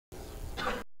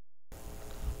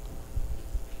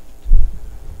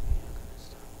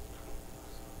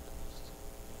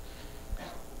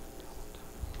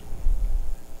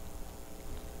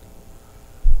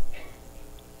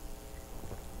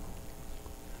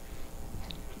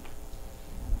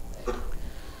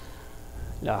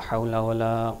لا حول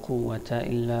ولا قوة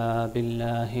إلا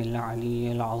بالله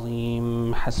العلي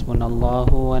العظيم. حسبنا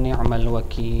الله ونعم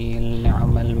الوكيل،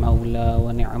 نعم المولى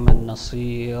ونعم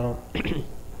النصير.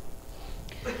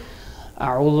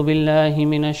 أعوذ بالله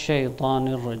من الشيطان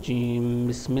الرجيم.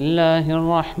 بسم الله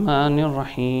الرحمن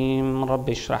الرحيم. رب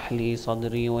اشرح لي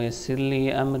صدري ويسر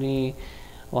لي أمري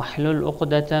واحلل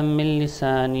عقدة من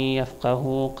لساني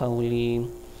يفقه قولي.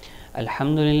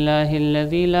 الحمد لله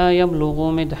الذي لا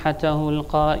يبلغ مدحته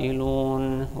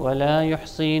القائلون ولا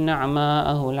يحصي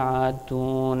نعماءه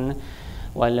العادون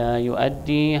ولا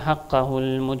يؤدي حقه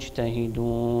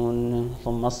المجتهدون.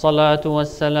 ثم الصلاة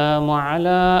والسلام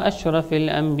على أشرف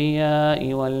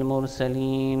الأنبياء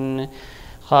والمرسلين،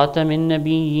 خاتم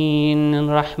النبيين،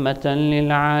 رحمة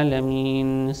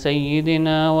للعالمين،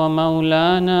 سيدنا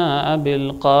ومولانا أبي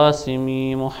القاسم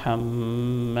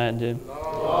محمد.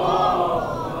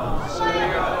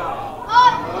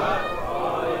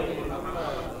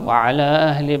 وعلى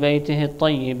أهل بيته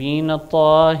الطيبين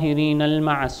الطاهرين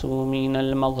المعصومين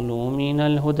المظلومين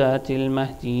الهداة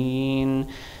المهديين،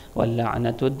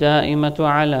 واللعنة الدائمة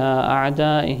على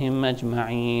أعدائهم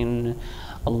أجمعين.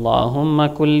 اللهم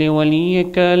كن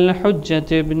لوليك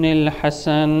الحجة ابن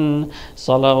الحسن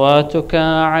صلواتك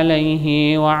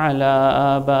عليه وعلى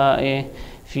آبائه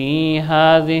في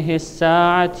هذه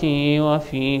الساعة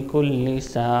وفي كل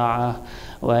ساعة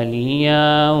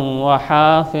وليا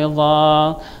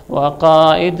وحافظا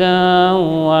وقائدا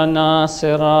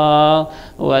وناصرا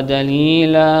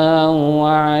ودليلا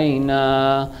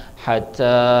وعينا،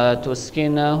 حتى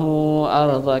تسكنه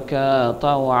أرضك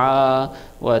طوعا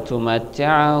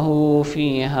وتمتعه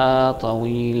فيها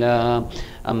طويلا.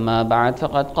 أما بعد،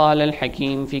 فقد قال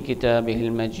الحكيم في كتابه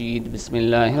المجيد: بسم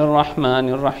الله الرحمن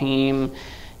الرحيم.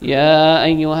 يا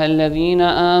أيها الذين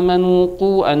آمنوا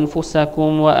قوا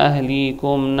أنفسكم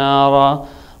وأهليكم نارا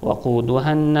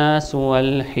وقودها الناس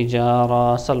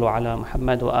والحجارة. صلوا على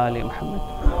محمد وآل محمد.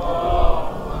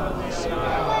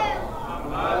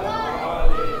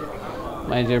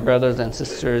 My dear brothers and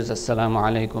sisters, Assalamu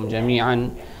alaikum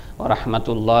jami'an wa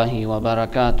rahmatullahi wa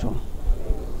barakatuh.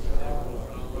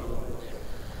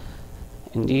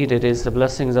 Indeed, it is the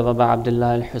blessings of Abu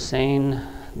Abdullah al-Hussein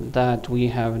that we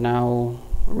have now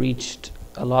reached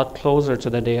a lot closer to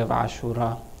the day of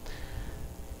Ashura.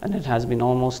 And it has been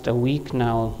almost a week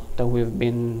now that we've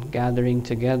been gathering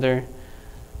together.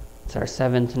 It's our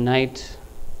 7th night.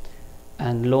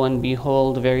 And lo and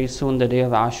behold, very soon the day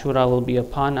of Ashura will be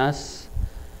upon us.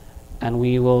 And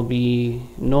we will be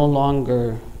no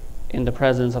longer in the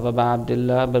presence of Abu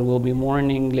Abdullah, but we'll be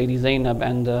mourning Lady Zainab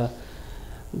and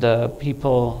the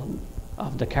people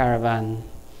of the caravan.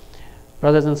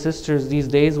 Brothers and sisters, these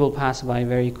days will pass by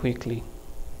very quickly,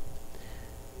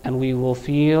 and we will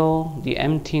feel the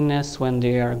emptiness when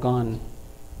they are gone.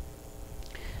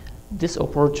 This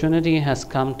opportunity has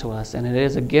come to us, and it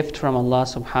is a gift from Allah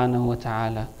subhanahu wa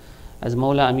ta'ala. As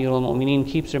Mawla Amir al-Mu'mineen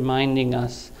keeps reminding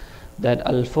us that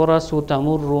al-furasu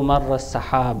tamurru marra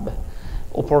sahab.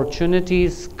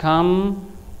 Opportunities come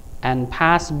and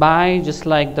pass by just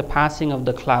like the passing of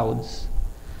the clouds.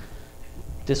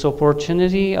 This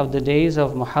opportunity of the days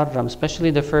of Muharram, especially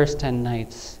the first 10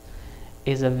 nights,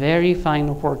 is a very fine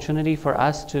opportunity for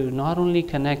us to not only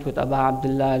connect with Abu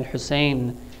Abdullah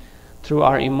al-Hussein through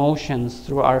our emotions,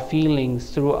 through our feelings,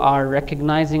 through our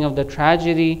recognizing of the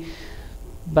tragedy,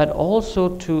 but also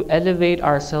to elevate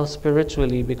ourselves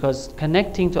spiritually, because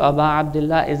connecting to Abu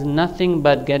Abdullah is nothing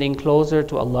but getting closer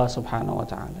to Allah subhanahu wa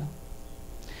ta'ala.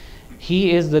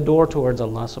 He is the door towards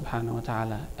Allah subhanahu wa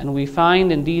ta'ala. And we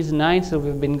find in these nights that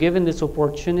we've been given this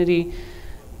opportunity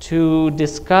to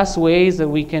discuss ways that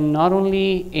we can not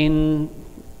only in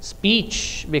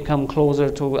speech become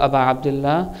closer to Abu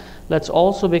Abdullah, let's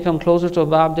also become closer to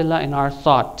Abu Abdullah in our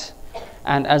thought,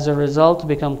 and as a result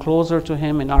become closer to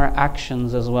him in our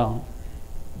actions as well.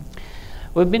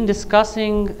 We've been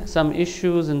discussing some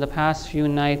issues in the past few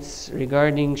nights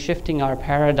regarding shifting our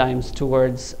paradigms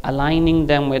towards aligning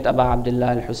them with Abu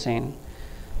Abdullah al-Hussein,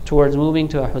 towards moving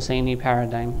to a Hussayni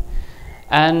paradigm.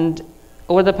 And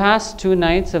over the past 2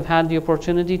 nights, I've had the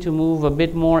opportunity to move a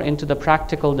bit more into the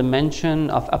practical dimension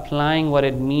of applying what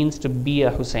it means to be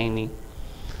a Hussayni.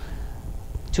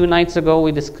 2 nights ago,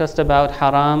 we discussed about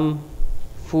haram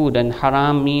food, and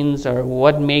haram means, or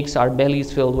what makes our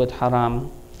bellies filled with haram.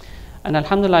 And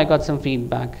alhamdulillah, I got some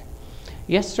feedback.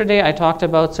 Yesterday, I talked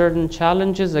about certain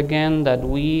challenges again that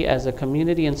we as a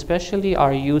community, and especially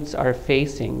our youths, are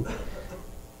facing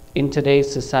in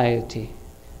today's society.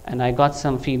 And I got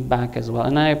some feedback as well.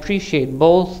 And I appreciate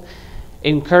both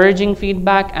encouraging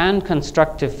feedback and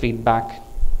constructive feedback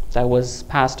that was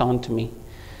passed on to me.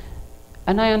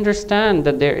 And I understand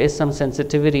that there is some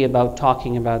sensitivity about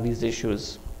talking about these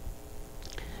issues.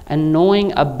 And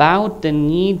knowing about the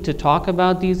need to talk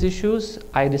about these issues,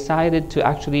 I decided to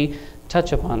actually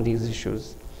touch upon these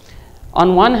issues.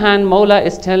 On one hand, Mawla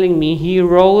is telling me he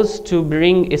rose to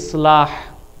bring islah,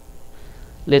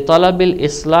 لِطَلَبِ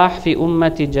الْإِصْلَاحِ فِي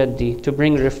أُمَّةِ جَدِّي, to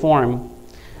bring reform.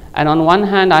 And on one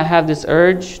hand, I have this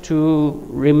urge to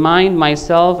remind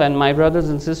myself and my brothers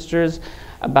and sisters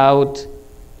about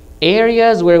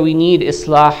areas where we need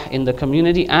islah in the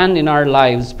community and in our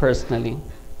lives personally.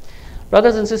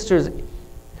 Brothers and sisters,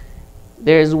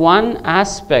 there is one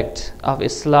aspect of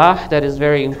islah that is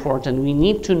very important. We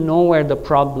need to know where the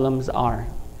problems are.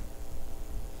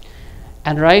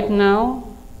 And right now,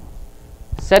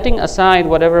 setting aside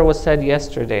whatever was said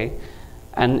yesterday,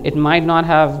 and it might not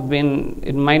have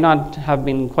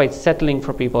been quite settling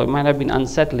for people, it might have been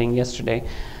unsettling yesterday,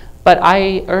 but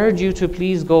I urge you to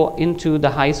please go into the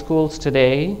high schools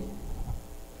today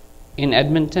in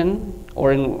Edmonton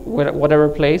or in whatever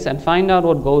place and find out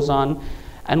what goes on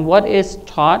and what is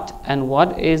taught and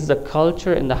what is the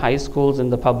culture in the high schools in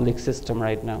the public system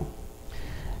right now.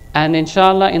 And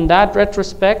inshallah, in that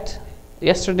retrospect,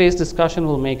 yesterday's discussion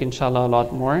will make inshallah a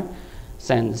lot more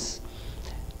sense.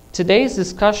 Today's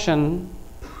discussion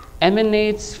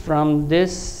emanates from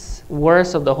this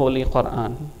verse of the Holy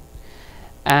Quran.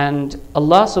 And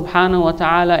Allah subhanahu wa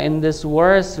ta'ala in this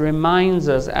verse reminds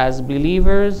us as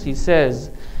believers, He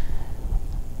says,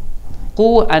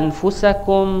 قُوا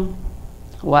أَنفُسَكُمْ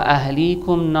وَأَهْلِيكُمْ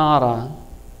نَارًا,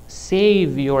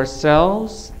 save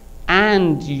yourselves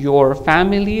and your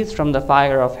families from the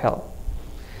fire of hell.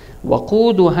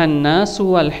 وَقُودُهَا النَّاسُ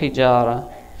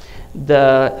وَالْحِجَارَةُ,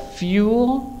 the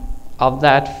fuel of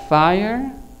that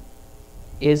fire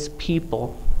is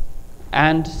people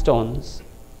and stones.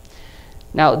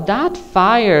 Now that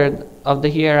fire of the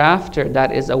hereafter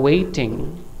that is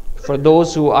awaiting for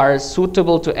those who are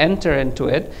suitable to enter into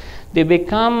it, they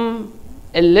become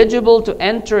eligible to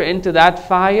enter into that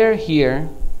fire here,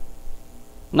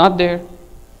 not there.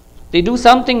 They do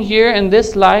something here in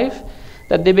this life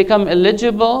that they become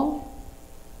eligible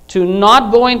to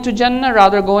not go into Jannah,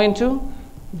 rather go into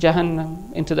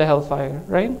Jahannam, into the hellfire,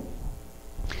 right?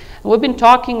 We've been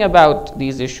talking about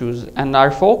these issues, and our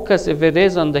focus, if it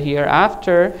is on the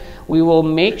hereafter, we will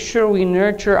make sure we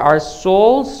nurture our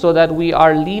souls so that we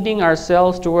are leading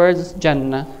ourselves towards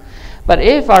Jannah. But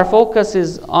if our focus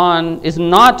is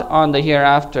not on the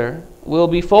hereafter, we'll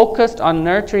be focused on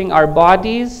nurturing our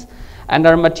bodies and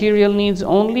our material needs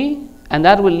only, and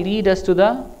that will lead us to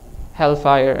the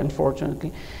hellfire,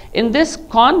 unfortunately. In this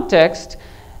context,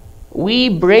 we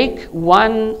break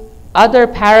one other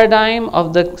paradigm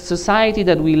of the society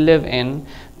that we live in.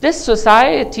 This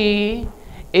society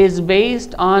is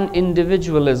based on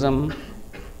individualism.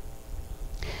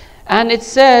 And it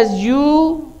says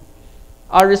you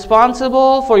are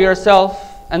responsible for yourself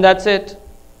and that's it.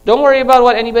 Don't worry about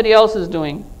what anybody else is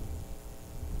doing.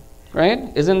 Right?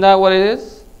 Isn't that what it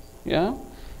is? Yeah.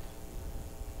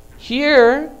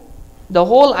 Here, the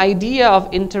whole idea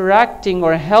of interacting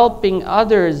or helping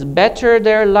others better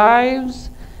their lives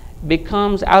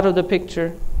becomes out of the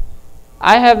picture.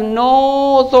 I have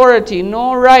no authority,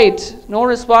 no right, no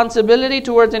responsibility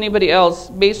towards anybody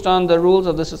else based on the rules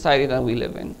of the society that we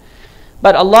live in.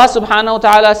 But Allah subhanahu wa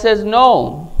ta'ala says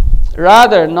no.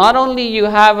 Rather, not only you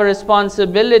have a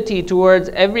responsibility towards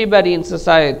everybody in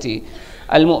society.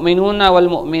 Al-mu'minuna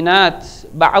wal-mu'minat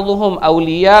ba'duhum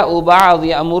awliya'u ba'd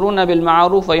ya'muruna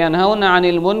bil-ma'ruf wa yanhawna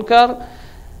 'anil munkar.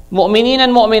 Mu'mineen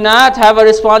and mu'minat have a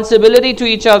responsibility to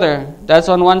each other. That's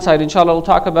on one side. Inshallah, we'll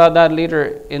talk about that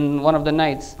later in one of the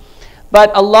nights.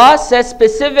 But Allah says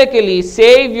specifically,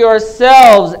 save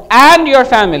yourselves and your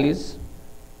families.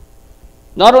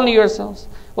 Not only yourselves.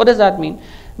 What does that mean?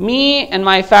 Me and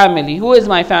my family. Who is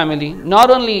my family? Not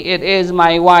only it is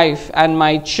my wife and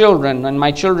my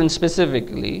children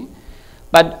specifically,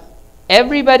 but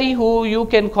everybody who you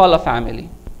can call a family.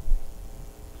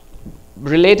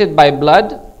 Related by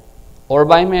blood, or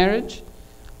by marriage,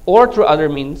 or through other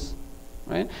means,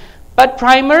 right? But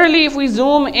primarily, if we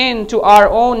zoom in to our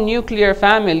own nuclear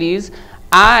families,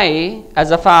 I,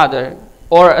 as a father,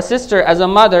 or a sister as a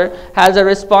mother, has a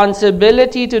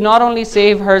responsibility to not only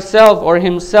save herself or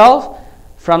himself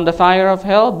from the fire of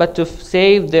hell, but to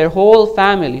save their whole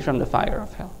family from the fire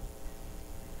of hell.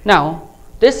 Now,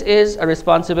 this is a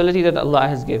responsibility that Allah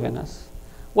has given us.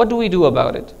 What do we do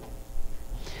about it?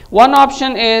 One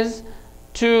option is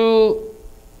to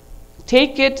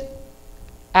take it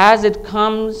as it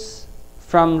comes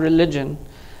from religion.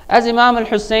 As Imam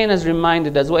al-Hussayni has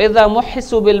reminded us, وَإِذَا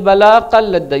مُحِّسُوا بِالْبَلَاءِ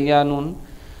قَلَّ الدَّيَّانُونَ.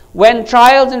 When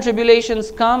trials and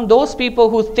tribulations come, those people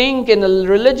who think in a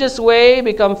religious way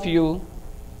become few.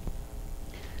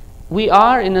 We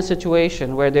are in a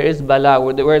situation where there is bala,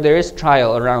 where there is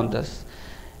trial around us.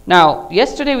 Now,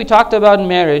 yesterday we talked about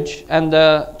marriage and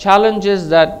the challenges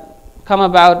that come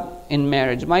about in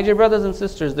marriage. My dear brothers and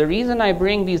sisters, the reason I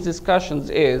bring these discussions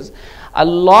is a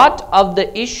lot of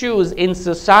the issues in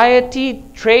society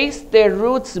trace their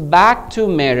roots back to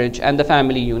marriage and the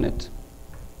family unit.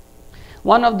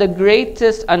 One of the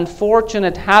greatest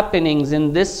unfortunate happenings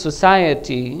in this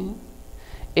society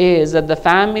is that the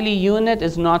family unit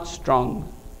is not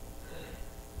strong.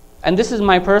 And this is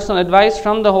my personal advice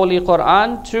from the Holy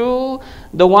Quran to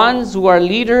the ones who are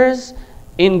leaders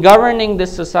in governing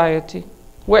this society,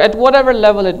 where at whatever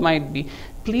level it might be.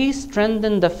 Please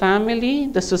strengthen the family.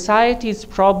 The society's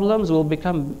problems will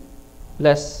become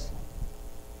less.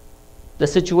 The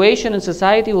situation in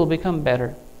society will become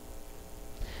better.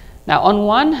 Now, on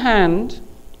one hand,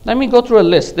 let me go through a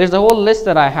list. There's a whole list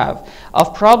that I have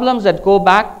of problems that go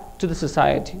back to the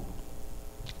society.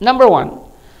 Number one,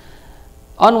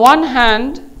 on one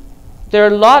hand, there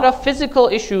are a lot of physical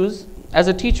issues. As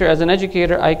a teacher, as an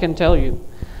educator, I can tell you,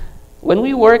 when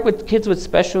we work with kids with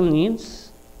special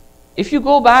needs, if you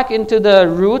go back into the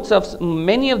roots of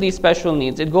many of these special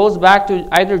needs, it goes back to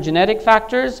either genetic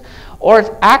factors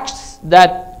or acts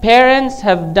that parents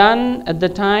have done at the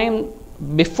time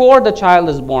before the child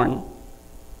is born.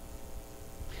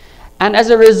 And as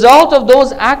a result of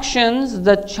those actions,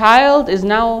 the child is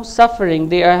now suffering.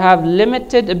 They have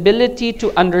limited ability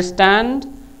to understand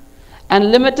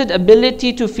and limited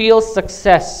ability to feel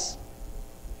success.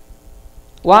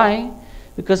 Why?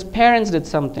 Because parents did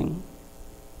something.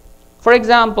 For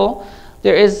example,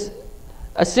 there is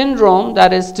a syndrome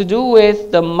that is to do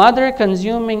with the mother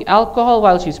consuming alcohol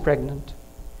while she's pregnant.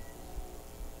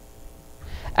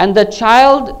 And the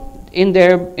child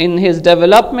in his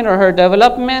development or her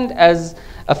development as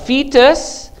a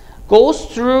fetus goes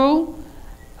through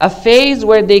a phase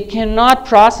where they cannot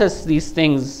process these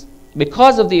things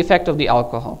because of the effect of the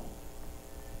alcohol.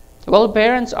 Well,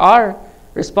 parents are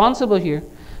responsible here.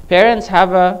 Parents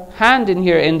have a hand in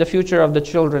here in the future of the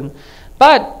children.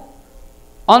 But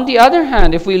on the other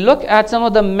hand, if we look at some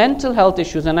of the mental health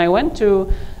issues, and I went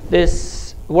to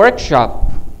this workshop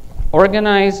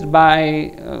organized by,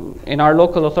 in our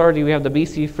local authority, we have the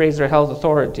BC Fraser Health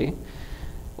Authority,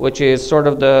 which is sort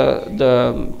of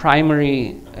the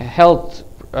primary health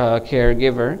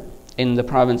caregiver in the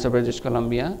province of British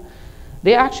Columbia.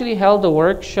 They actually held a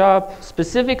workshop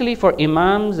specifically for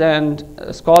imams and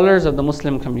scholars of the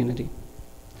Muslim community.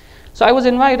 So I was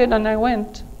invited and I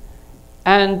went.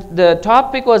 And the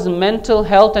topic was mental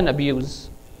health and abuse,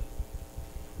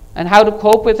 and how to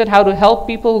cope with it, how to help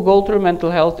people who go through mental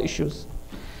health issues.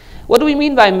 What do we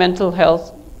mean by mental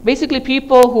health? Basically,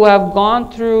 people who have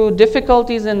gone through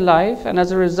difficulties in life, and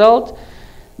as a result,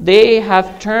 they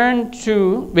have turned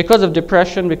to, because of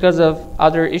depression, because of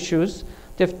other issues,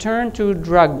 they've turned to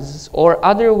drugs or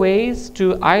other ways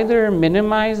to either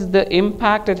minimize the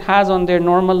impact it has on their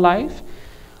normal life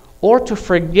or to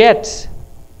forget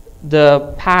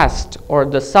the past or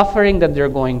the suffering that they're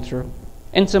going through.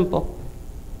 In simple.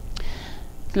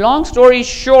 Long story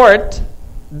short,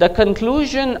 the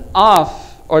conclusion of,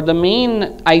 or the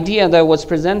main idea that was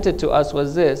presented to us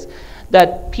was this,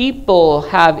 that people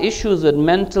have issues with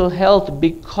mental health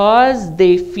because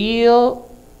they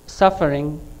feel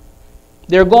suffering.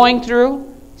 They're going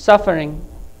through suffering.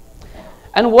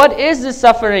 And what is this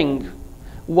suffering?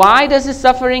 Why does this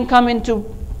suffering come into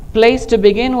place to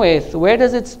begin with? Where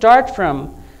does it start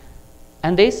from?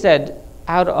 And they said,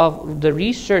 out of the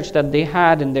research that they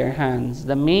had in their hands,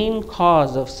 the main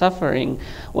cause of suffering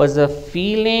was a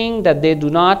feeling that they do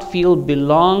not feel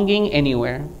belonging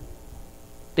anywhere.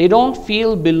 They don't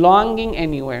feel belonging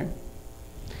anywhere.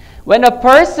 When a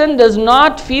person does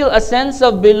not feel a sense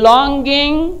of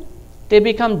belonging, they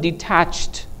become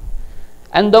detached.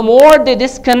 And the more they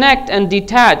disconnect and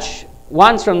detach,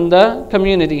 once from the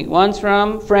community, once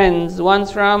from friends,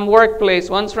 once from workplace,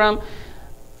 once from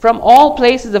all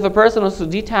places, if a person was to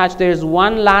detach, there's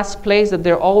one last place that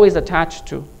they're always attached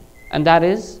to, and that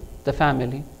is the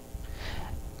family.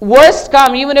 Worst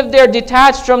come, even if they're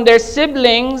detached from their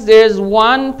siblings, there's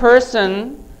one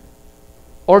person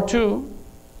or two,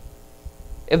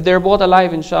 if they're both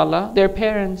alive, inshallah, their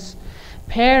parents.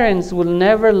 Parents will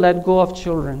never let go of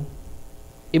children.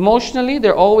 Emotionally,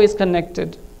 they're always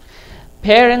connected.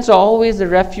 Parents are always a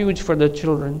refuge for the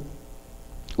children.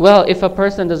 Well, if a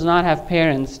person does not have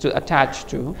parents to attach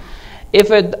to, if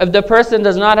the person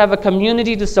does not have a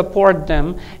community to support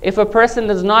them, if a person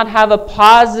does not have a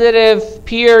positive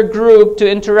peer group to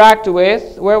interact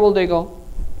with, where will they go?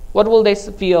 What will they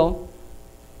feel?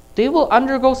 They will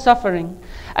undergo suffering.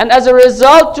 And as a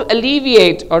result, to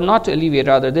alleviate, or not to alleviate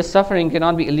rather, this suffering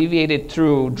cannot be alleviated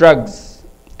through drugs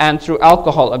and through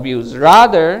alcohol abuse.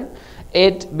 Rather,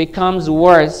 it becomes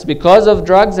worse because of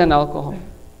drugs and alcohol.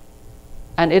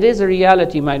 And it is a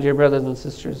reality, my dear brothers and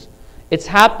sisters. It's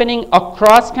happening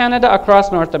across Canada,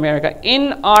 across North America,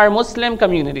 in our Muslim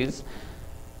communities.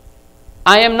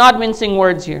 I am not mincing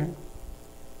words here.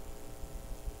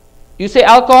 You say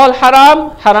alcohol,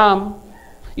 haram, haram.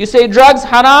 You say drugs,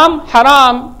 haram,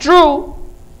 haram. True.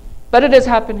 But it is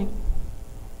happening.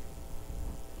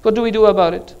 What do we do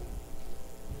about it?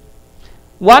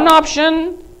 One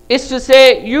option is to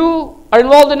say, you are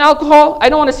involved in alcohol, I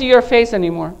don't want to see your face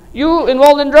anymore. You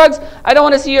involved in drugs, I don't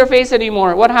want to see your face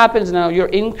anymore. What happens now? You're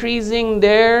increasing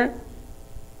their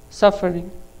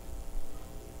suffering.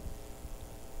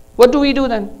 What do we do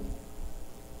then?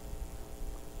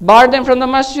 Bar them from the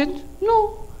masjid?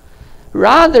 No.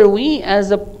 Rather, we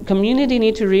as a community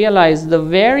need to realize the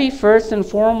very first and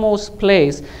foremost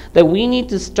place that we need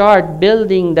to start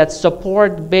building that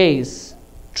support base.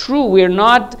 True, we're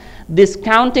not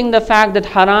discounting the fact that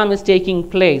haram is taking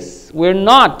place. We're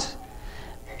not.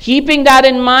 Keeping that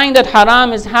in mind that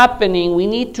haram is happening, we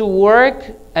need to work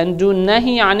and do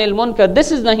nahi anil munkar.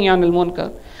 This is nahi anil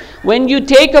munkar. When you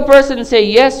take a person and say,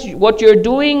 yes, what you're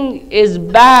doing is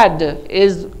bad,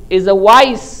 is a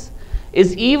vice,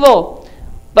 is evil,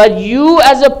 but you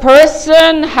as a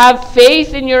person have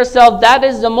faith in yourself, that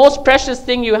is the most precious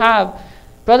thing you have.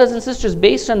 Brothers and sisters,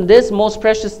 based on this most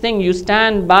precious thing, you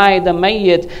stand by the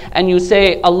mayyit and you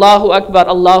say, Allahu Akbar,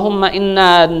 Allahumma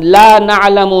inna la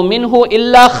na'lamu minhu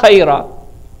illa khayra.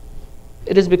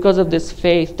 It is because of this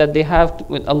faith that they have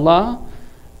with Allah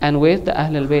and with the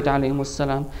Ahlul Bayt alayhimus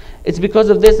salam. It's because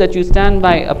of this that you stand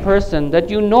by a person that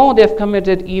you know they've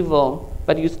committed evil,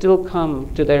 but you still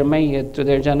come to their mayyit, to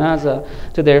their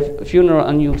janazah, to their funeral,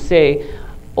 and you say,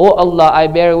 Oh Allah, I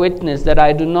bear witness that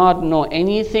I do not know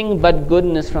anything but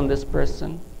goodness from this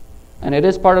person. And it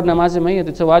is part of namaz-e-mayyit,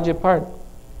 it's a wajib part,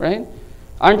 right?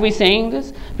 Aren't we saying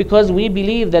this? Because we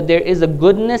believe that there is a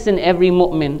goodness in every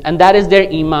mu'min, and that is their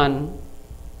iman.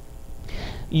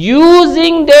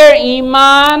 Using their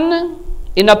iman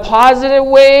in a positive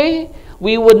way,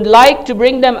 we would like to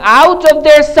bring them out of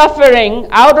their suffering,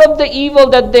 out of the evil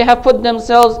that they have put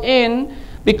themselves in,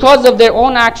 because of their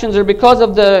own actions or because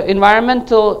of the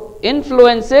environmental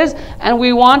influences, and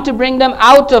we want to bring them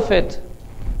out of it.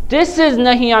 This is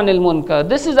nahi anil munkar.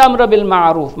 This is amr bil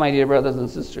ma'ruf, my dear brothers and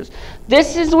sisters.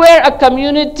 This is where a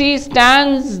community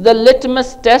stands the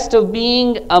litmus test of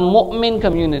being a mu'min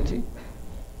community.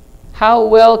 How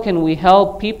well can we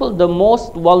help people, the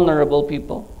most vulnerable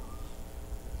people?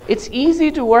 It's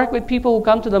easy to work with people who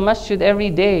come to the masjid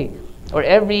every day or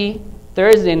every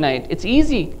Thursday night. It's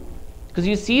easy, because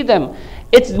you see them.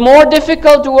 It's more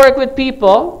difficult to work with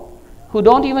people who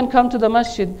don't even come to the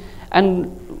masjid,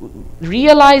 and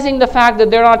realizing the fact that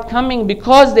they're not coming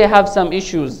because they have some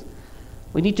issues.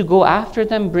 We need to go after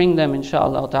them, bring them,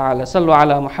 inshallah ta'ala. Sallu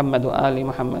ala Muhammad wa ali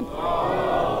Muhammad.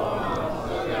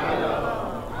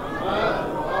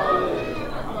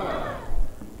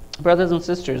 Brothers and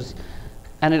sisters,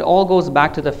 and it all goes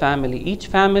back to the family. Each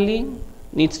family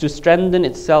needs to strengthen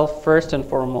itself first and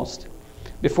foremost,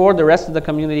 before the rest of the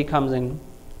community comes in.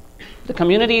 The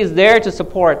community is there to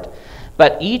support,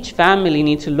 but each family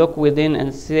needs to look within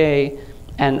and say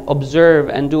and observe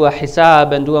and do a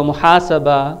hisab and do a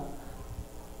muhasaba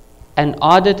and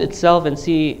audit itself and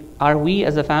see, are we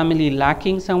as a family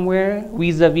lacking somewhere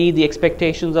vis-a-vis the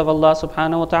expectations of Allah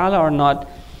subhanahu wa ta'ala or not?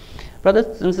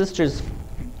 Brothers and sisters,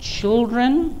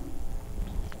 children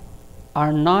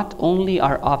are not only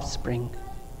our offspring,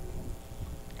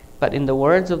 but in the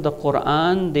words of the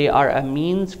Quran, they are a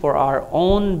means for our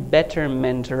own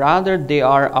betterment. Rather, they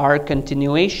are our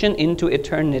continuation into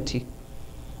eternity.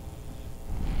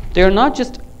 They are not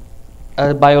just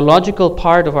a biological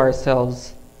part of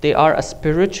ourselves. They are a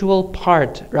spiritual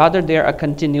part. Rather, they are a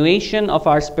continuation of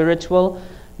our spiritual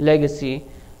legacy.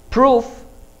 Proof,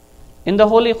 in the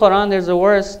Holy Quran, there's a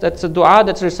verse that's a dua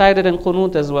that's recited in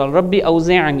Qunut as well. Rabbi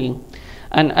awzi'ani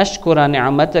an ashkura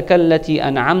ni'mataka allati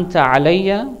an'amta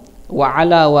alayya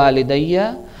وَعَلَى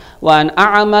وَالِدَيَّ وَأَنْ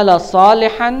أَعْمَلَ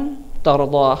صَالِحًا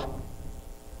تَرْضَاهُ.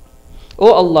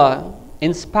 O Allah,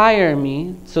 inspire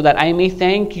me so that I may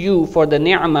thank you for the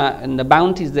ni'mah and the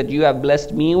bounties that you have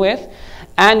blessed me with,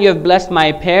 and you have blessed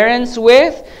my parents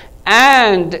with,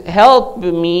 and help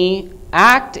me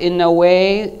act in a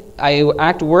way, I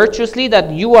act virtuously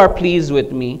that you are pleased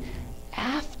with me.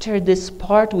 After this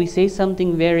part, we say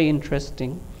something very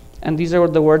interesting. And these are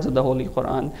the words of the Holy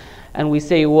Quran. and we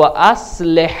say,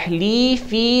 وَأَصْلِحْ لِي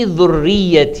فِي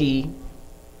ذُرِّيَّتِي.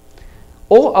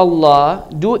 Oh Allah,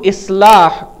 do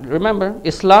islah. Remember,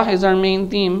 islah is our main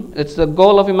theme. It's the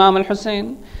goal of Imam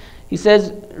al-Hussein. He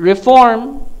says,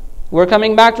 reform. We're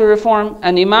coming back to reform.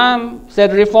 And Imam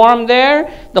said reform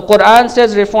there. The Quran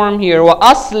says reform here.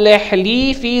 وَأَصْلِحْ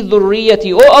لِي فِي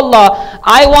ذُرِّيَّتِي. Oh Allah,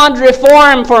 I want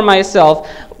reform for myself.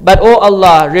 But oh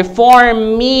Allah,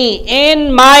 reform me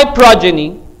in my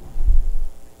progeny.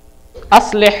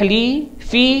 أَصْلِحْ لِي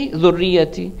فِي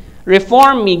ذُرِّيَّتِي.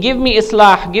 Reform me, give me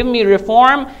islah, give me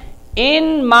reform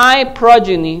in my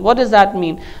progeny. What does that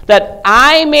mean? That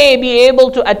I may be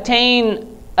able to attain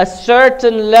a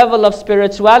certain level of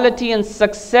spirituality and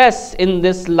success in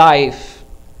this life.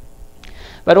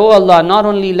 But oh Allah, not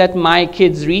only let my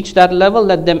kids reach that level,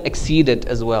 let them exceed it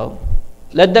as well.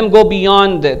 Let them go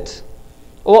beyond it.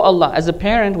 Oh Allah, as a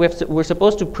parent, we're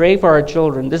supposed to pray for our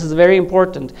children. This is very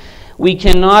important. We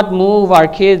cannot move our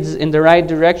kids in the right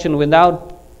direction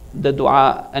without the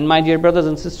dua. And my dear brothers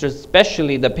and sisters,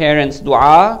 especially the parents'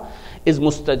 dua is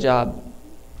mustajab.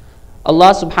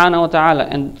 Allah subhanahu wa ta'ala,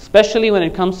 and especially when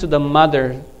it comes to the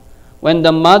mother, when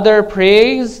the mother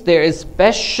prays, there is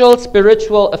special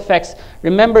spiritual effects.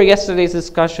 Remember yesterday's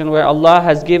discussion where Allah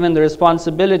has given the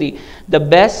responsibility. The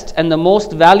best and the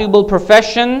most valuable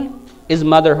profession is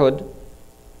motherhood.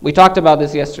 We talked about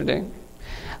this yesterday.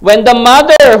 When the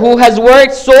mother who has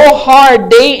worked so hard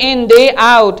day in, day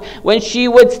out, when she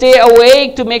would stay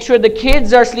awake to make sure the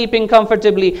kids are sleeping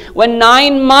comfortably, when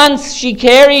 9 months she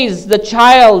carries the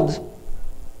child,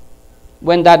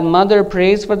 when that mother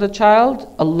prays for the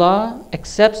child, Allah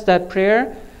accepts that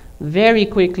prayer very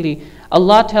quickly.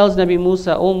 Allah tells Nabi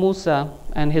Musa, "O Musa,"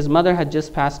 and his mother had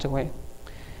just passed away.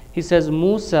 He says,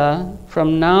 "Musa,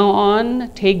 from now on,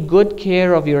 take good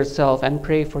care of yourself and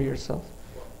pray for yourself."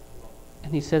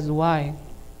 And he says, "Why?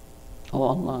 Oh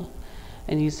Allah."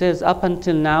 And he says, "Up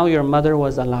until now, your mother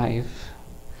was alive.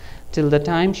 Till the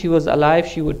time she was alive,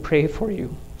 she would pray for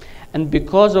you. And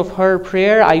because of her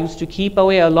prayer, I used to keep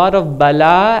away a lot of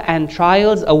bala and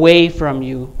trials away from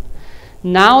you.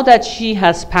 Now that she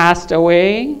has passed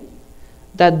away,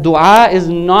 that dua is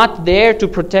not there to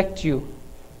protect you.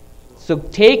 So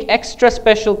take extra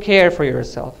special care for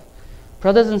yourself."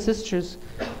 Brothers and sisters,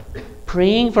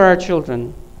 praying for our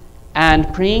children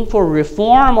and praying for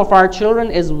reform of our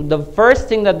children is the first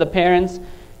thing that the parents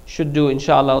should do,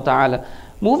 inshallah ta'ala.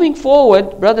 Moving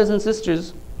forward, brothers and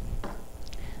sisters,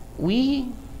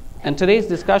 and today's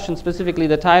discussion, specifically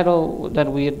the title that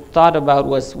we had thought about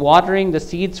was watering the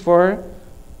seeds for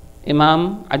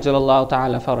Imam Ajjalallahu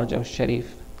ta'ala farajahu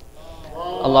sharif.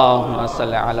 Allahumma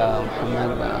salli ala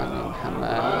Muhammad wa ala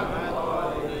Muhammad.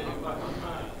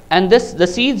 And the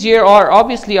seeds here are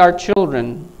obviously our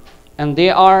children. And they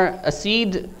are a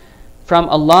seed from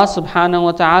Allah subhanahu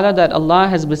wa ta'ala that Allah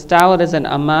has bestowed as an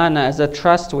amana, as a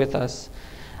trust with us.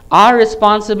 Our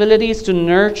responsibility is to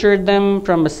nurture them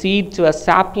from a seed to a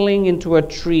sapling into a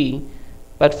tree.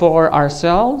 But for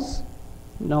ourselves,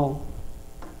 no.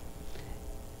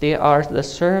 They are the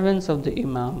servants of the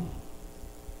Imam.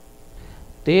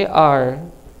 They are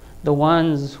the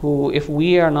ones who, if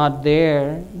we are not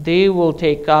there, they will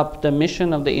take up the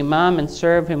mission of the Imam and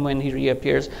serve him when he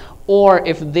reappears. Or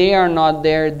if they are not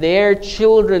there, their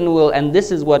children will, and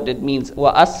this is what it means,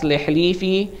 وَأَصْلِحْ لِي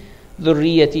فِي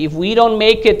ذُرِّيَّتِي. If we don't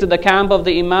make it to the camp of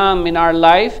the Imam in our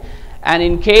life, and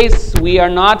in case we are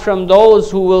not from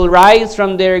those who will rise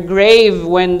from their grave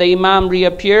when the Imam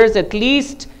reappears, at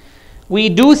least we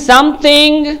do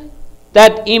something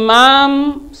that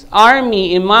Imam's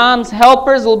army, Imam's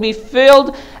helpers will be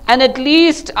filled, and at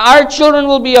least our children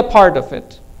will be a part of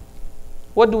it.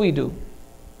 What do we do?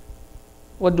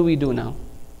 What do we do now?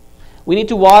 We need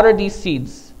to water these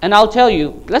seeds. And I'll tell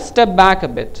you, let's step back a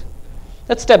bit.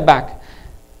 Let's step back.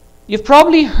 You've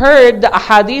probably heard the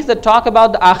ahadith that talk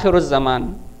about the Akhirul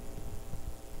Zaman.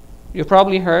 You've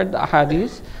probably heard the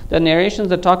ahadith, the narrations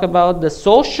that talk about the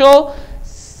social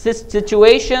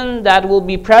situation that will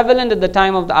be prevalent at the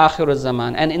time of the Akhirul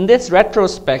Zaman. And in this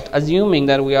retrospect, assuming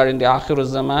that we are in the Akhirul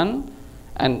Zaman,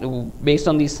 and based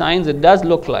on these signs, it does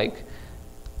look like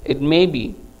it may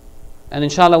be. And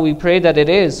inshallah, we pray that it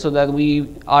is, so that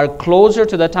we are closer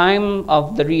to the time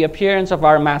of the reappearance of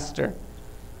our Master.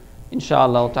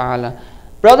 Inshallah ta'ala.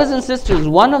 Brothers and sisters,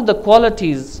 one of the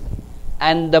qualities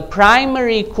and the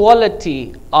primary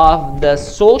quality of the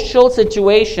social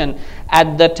situation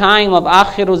at the time of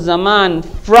Akhirul Zaman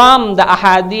from the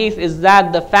ahadith is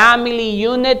that the family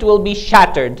unit will be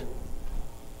shattered.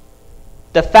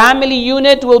 The family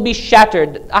unit will be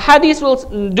shattered. Ahadith will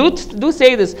do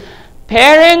say this.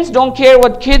 Parents don't care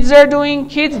what kids are doing.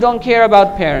 Kids don't care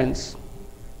about parents.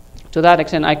 To that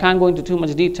extent, I can't go into too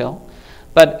much detail,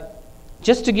 but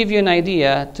just to give you an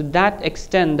idea, to that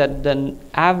extent that the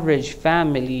average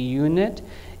family unit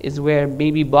is where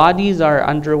maybe bodies are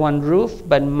under one roof,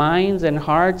 but minds and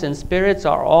hearts and spirits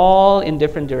are all in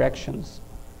different directions.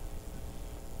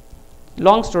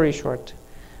 Long story short,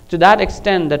 to that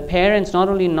extent that parents not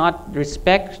only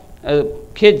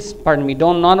kids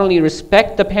don't not only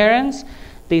respect the parents,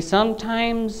 they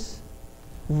sometimes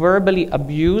verbally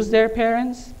abuse their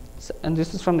parents, and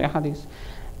this is from the hadith.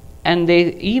 And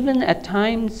they even at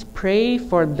times pray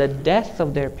for the death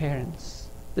of their parents.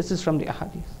 This is from the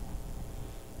hadith.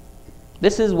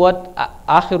 This is what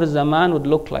Akhir Zaman would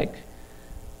look like.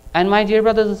 And my dear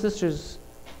brothers and sisters,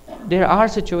 there are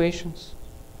situations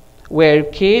where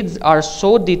kids are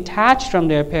so detached from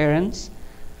their parents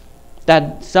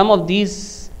that some of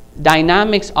these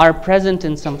dynamics are present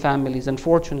in some families,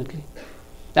 unfortunately.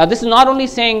 Now, this is not only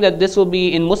saying that this will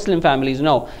be in Muslim families,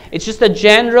 no. It's just a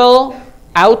general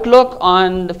outlook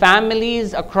on the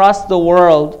families across the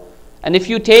world. And if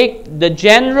you take the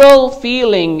general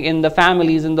feeling in the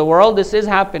families in the world, this is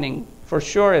happening. For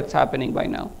sure it's happening by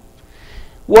now.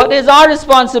 What is our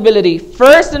responsibility?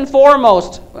 First and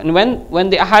foremost, and when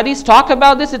the ahadith talk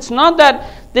about this, it's not that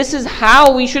this is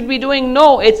how we should be doing.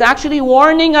 No, it's actually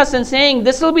warning us and saying,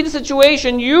 this will be the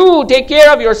situation. You take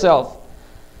care of yourself.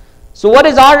 So what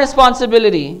is our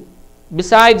responsibility?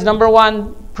 Besides, number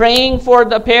one, praying for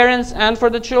the parents and for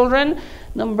the children.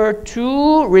 Number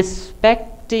two,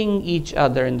 respecting each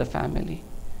other in the family.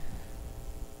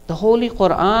 The Holy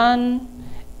Quran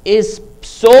is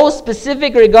so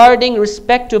specific regarding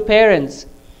respect to parents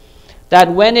that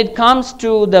when it comes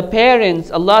to the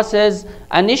parents, Allah says,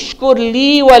 Anishkur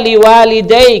li wa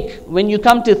liwalidayk. When you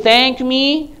come to thank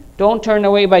me, don't turn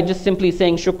away by just simply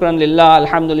saying Shukran lillah,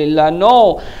 Alhamdulillah.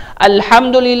 No,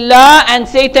 Alhamdulillah, and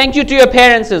say thank you to your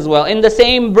parents as well. In the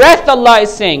same breath, Allah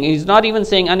is saying, He's not even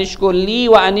saying Anishkur li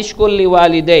wa anishkur li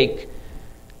walidayk.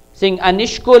 Saying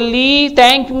Anishkur li,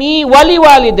 thank me, wali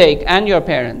walidayk, and your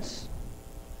parents.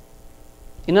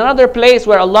 In another place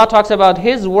where Allah talks about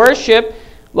His worship,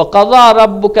 وَقَضَى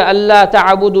رَبُّكَ أَلَّا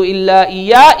تَعْبُدُوا إِلَّا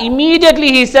إِيَّاهُ,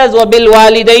 immediately He says,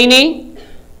 وَبِالْوَالِدَيْنِ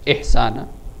إِحْسَانًا.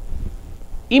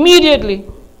 Immediately.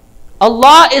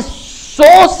 Allah is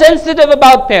so sensitive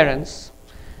about parents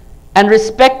and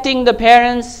respecting the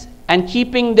parents and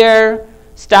keeping their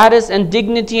status and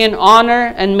dignity and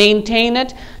honor and maintain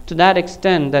it to that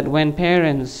extent that when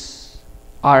parents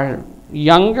are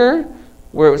younger,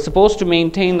 we're supposed to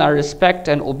maintain our respect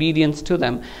and obedience to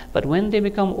them. But when they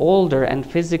become older and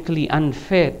physically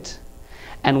unfit,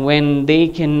 and when they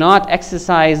cannot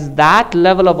exercise that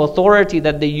level of authority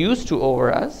that they used to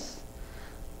over us,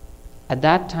 at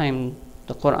that time,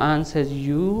 the Quran says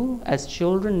you as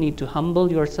children need to humble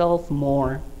yourself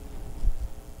more.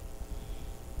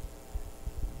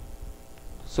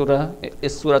 Surah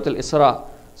Al-Isra,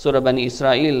 Surah Bani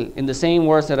Israel, in the same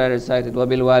verse that I recited,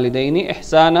 وَبِالْوَالِدَيْنِ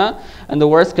إِحْسَانًا, and the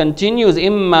verse continues,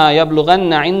 إِمَّا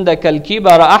يَبْلُغَنَّ عِنْدَكَ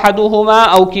الْكِبَرَ أَحَدُهُمَا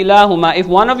أَوْ كِلَاهُمَا. If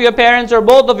one of your parents or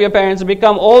both of your parents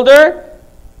become older,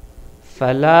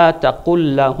 فَلَا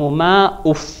تَقُلْ لَهُمَا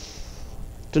أُفٍّ.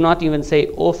 Do not even say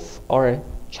uff or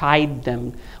chide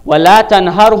them. وَلَا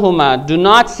تَنْهَرْهُمَا. Do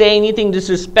not say anything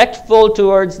disrespectful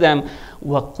towards them.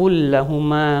 وَقُلْ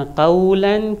لَهُمَا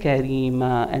قَوْلًا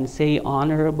كَرِيمًا. And say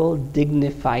honorable,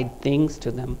 dignified things to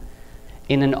them.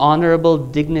 In an honorable,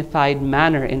 dignified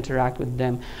manner, interact with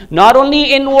them. Not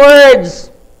only in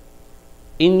words,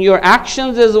 in your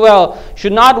actions as well.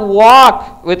 Should not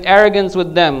walk with arrogance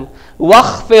with them.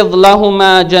 وَخْفِضْ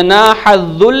لَهُمَا جَنَاحَ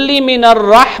الذُّلِّ مِنَ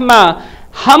الرَّحْمَةِ.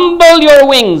 Humble your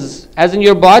wings, as in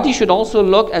your body should also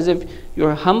look as if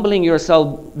you're humbling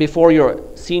yourself before your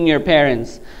senior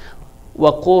parents.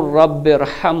 وَقُلْ رَبِّ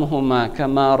ارْحَمْهُمَا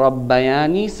كَمَا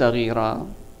رَبَّيَانِي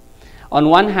صَغِيرًا. On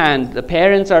one hand, the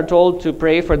parents are told to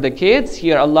pray for the kids.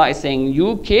 Here Allah is saying,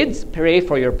 you kids, pray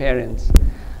for your parents.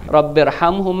 رَبِّ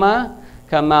ارْحَمْهُمَا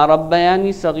كَمَا رَبَّيَانِي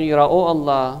صَغِيرًا. Oh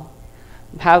Allah,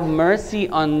 have mercy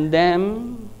on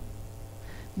them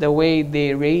the way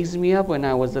they raised me up when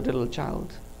I was a little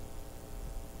child.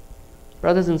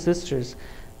 Brothers and sisters,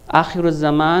 Akhir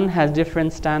Zaman has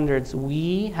different standards.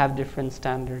 We have different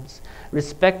standards.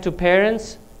 Respect to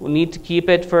parents, we need to keep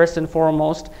it first and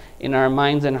foremost in our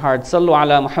minds and hearts. Sallu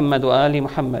ala Muhammad wa ali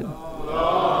Muhammad.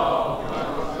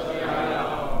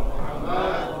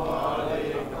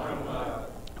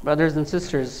 Brothers and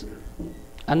sisters,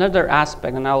 another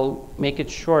aspect, and I'll make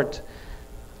it short.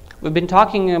 We've been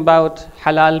talking about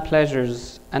halal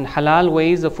pleasures and halal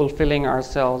ways of fulfilling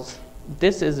ourselves.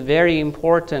 This is very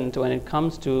important when it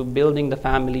comes to building the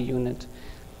family unit.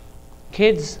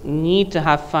 Kids need to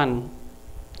have fun.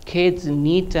 Kids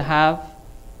need to have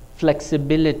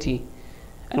flexibility.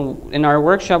 And in our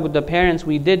workshop with the parents,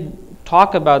 we did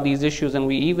talk about these issues, and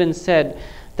we even said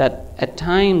that at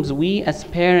times we as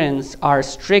parents are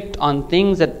strict on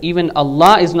things that even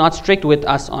Allah is not strict with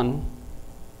us on.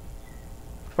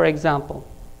 For example,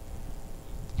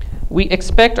 we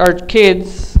expect our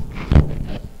kids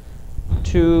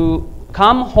to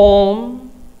come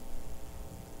home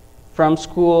from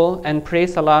school and pray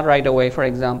salah right away, for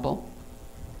example.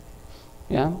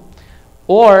 Yeah?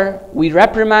 Or we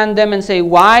reprimand them and say,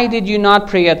 why did you not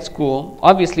pray at school?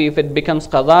 Obviously, if it becomes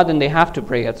qadha, then they have to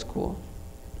pray at school.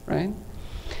 Right?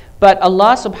 But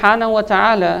Allah subhanahu wa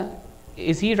ta'ala,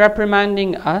 is He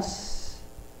reprimanding us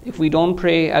if we don't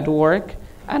pray at work?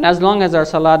 And as long as our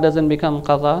salah doesn't become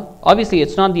qadha? Obviously,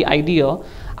 it's not the ideal.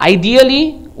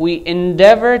 Ideally, we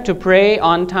endeavor to pray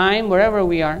on time wherever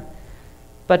we are.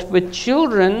 But with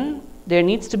children, there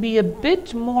needs to be a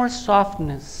bit more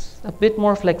softness, a bit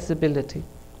more flexibility.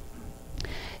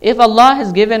 If Allah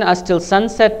has given us till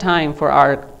sunset time for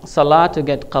our salah to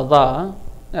get qadha,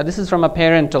 now this is from a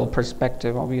parental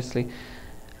perspective, obviously.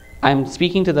 I'm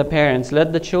speaking to the parents.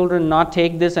 Let the children not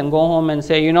take this and go home and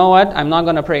say, you know what, I'm not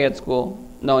going to pray at school.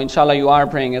 No, inshallah, you are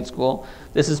praying at school.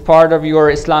 This is part of your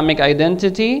Islamic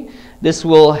identity. This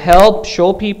will help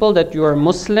show people that you are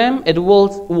Muslim. It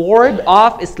will ward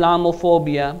off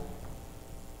Islamophobia.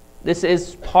 This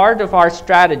is part of our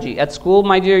strategy. At school,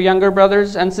 my dear younger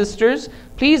brothers and sisters,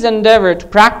 please endeavor to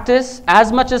practice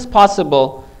as much as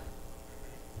possible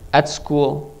at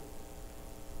school.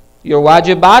 Your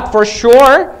wajibat for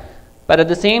sure, but at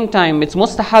the same time, it's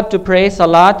mustahab to pray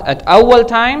salat at awwal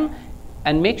time,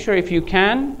 and make sure if you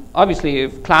can, obviously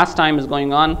if class time is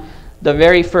going on, the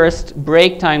very first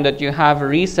break time that you have,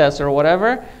 recess or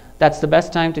whatever, that's the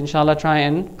best time to inshallah try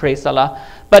and pray salah.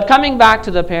 But coming back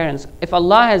to the parents, if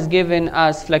Allah has given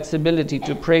us flexibility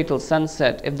to pray till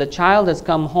sunset, if the child has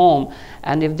come home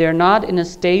and if they're not in a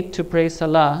state to pray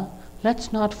salah,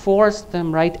 let's not force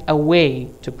them right away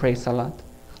to pray salat.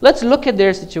 Let's look at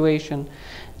their situation.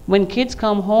 When kids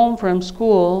come home from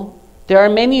school, there are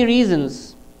many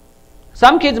reasons.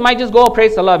 Some kids might just go pray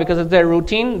salah because it's their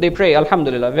routine. They pray,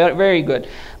 alhamdulillah, very, very good.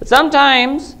 But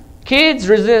sometimes kids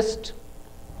resist.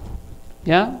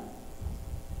 Yeah?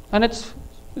 And it's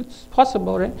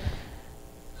possible, right?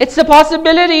 It's a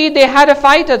possibility they had a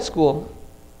fight at school.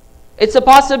 It's a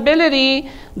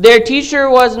possibility their teacher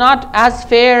was not as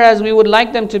fair as we would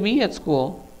like them to be at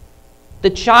school. The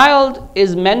child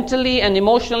is mentally and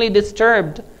emotionally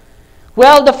disturbed.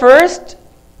 Well, the first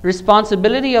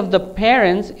responsibility of the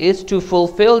parents is to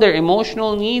fulfill their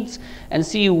emotional needs and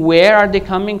see where are they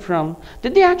coming from.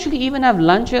 Did they actually even have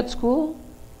lunch at school?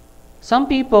 Some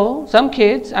people, some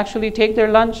kids actually take their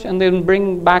lunch and then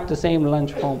bring back the same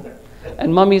lunch home.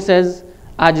 And mommy says,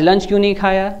 "Aaj lunch kyun nahi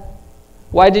khaya?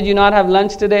 Why did you not have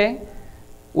lunch today?"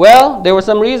 Well, there was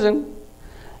some reason.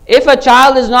 If a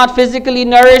child is not physically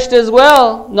nourished as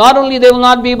well, not only they will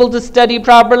not be able to study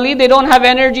properly, they don't have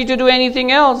energy to do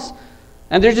anything else.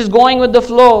 And they're just going with the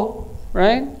flow,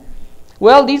 right?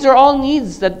 Well, these are all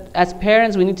needs that as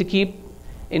parents we need to keep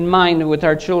in mind with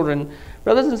our children.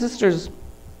 Brothers and sisters,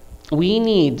 we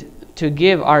need to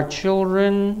give our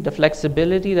children the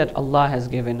flexibility that Allah has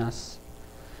given us.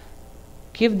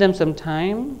 Give them some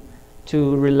time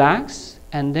to relax,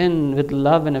 and then with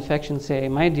love and affection say,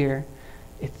 "My dear,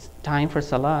 it's time for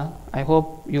salah. I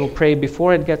hope you'll pray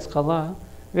before it gets qadha."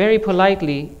 Very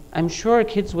politely. I'm sure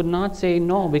kids would not say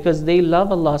no because they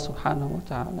love Allah subhanahu wa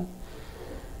ta'ala.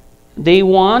 They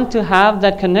want to have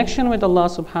that connection with Allah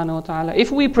subhanahu wa ta'ala. If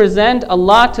we present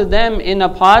Allah to them in a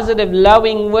positive,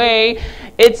 loving way,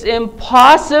 it's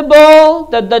impossible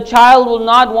that the child will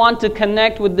not want to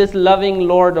connect with this loving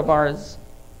Lord of ours.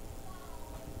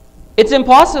 It's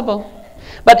impossible.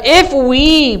 But if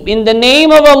we, in the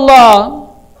name of Allah,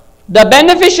 the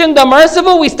beneficent, the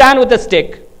merciful, we stand with a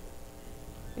stick.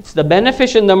 It's the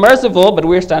beneficent, the merciful, but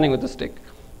we're standing with the stick.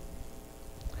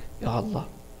 Ya Allah.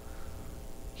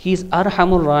 He's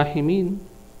Arhamur Rahimeen,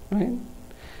 right?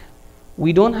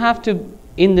 We don't have to,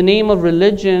 in the name of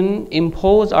religion,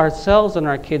 impose ourselves on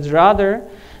our kids. Rather,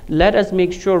 let us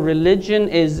make sure religion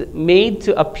is made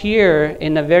to appear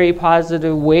in a very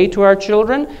positive way to our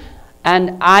children.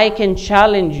 And I can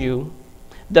challenge you,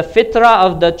 the fitrah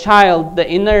of the child, the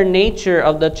inner nature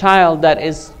of the child that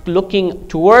is looking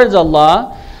towards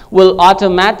Allah, will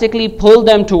automatically pull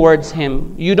them towards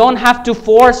Him. You don't have to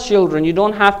force children. You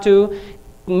don't have to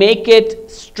make it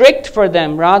strict for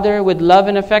them. Rather, with love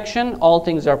and affection, all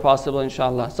things are possible,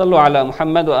 inshallah. Sallu ala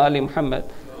Muhammad wa ali Muhammad.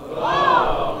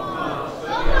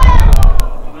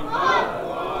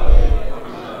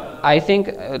 I think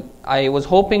I was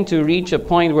hoping to reach a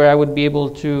point where I would be able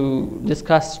to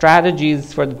discuss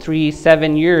strategies for the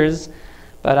 7 years,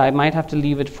 but I might have to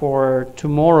leave it for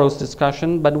tomorrow's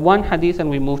discussion. But one hadith and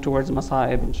we move towards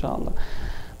Masa'ib, inshallah.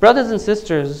 Brothers and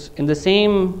sisters, in the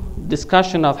same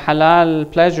discussion of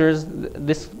halal pleasures,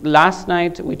 this last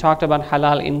night we talked about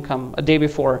halal income, a day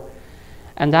before.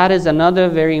 And that is another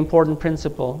very important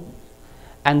principle.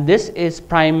 And this is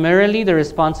primarily the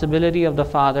responsibility of the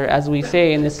father. As we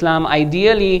say in Islam,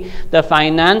 ideally the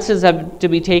finances have to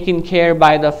be taken care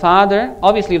by the father.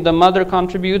 Obviously if the mother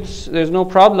contributes, there's no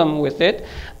problem with it.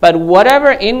 But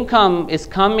whatever income is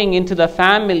coming into the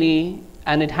family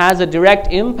and it has a direct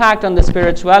impact on the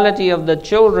spirituality of the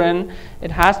children,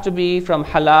 it has to be from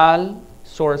halal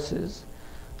sources.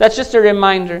 That's just a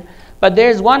reminder. But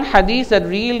there's one hadith that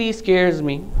really scares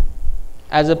me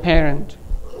as a parent.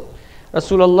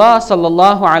 Rasulullah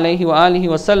sallallahu alayhi wa alihi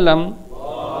wa sallam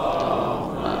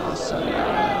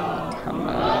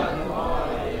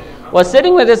was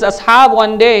sitting with his ashab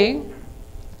one day,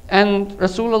 and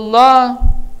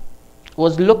Rasulullah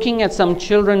was looking at some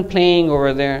children playing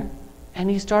over there, and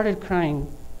he started crying.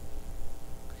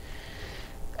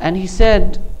 And he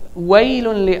said, وَيْلٌ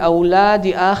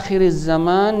لِأَوْلَادِ آخِرِ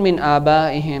الزَّمَانِ مِنْ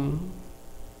آبَائِهِمْ.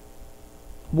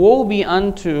 Woe be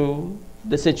unto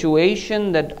the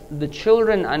situation that the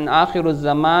children in Akhirul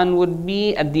Zaman would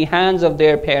be at the hands of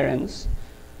their parents.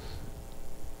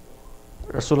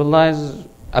 Rasulullah is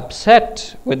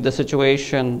upset with the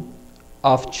situation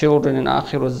of children in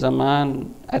Akhirul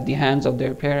Zaman at the hands of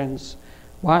their parents.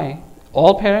 Why?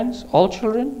 All parents? All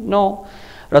children? No.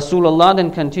 Rasulullah then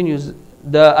continues.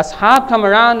 The ashab come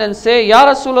around and say, Ya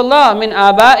Rasulullah, min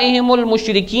abaihimul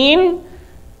mushrikeen.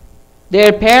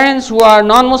 Their parents who are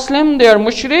non-Muslim, they are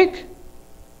mushrik.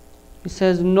 He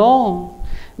says, no.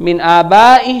 Min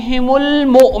abaihimul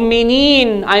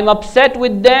mu'mineen. I'm upset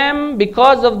with them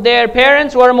because of their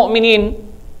parents who are mu'mineen.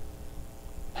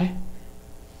 Hey.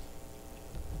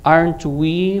 Aren't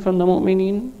we from the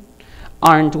mu'mineen?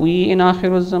 Aren't we in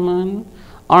Akhirul Zaman?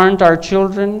 Aren't our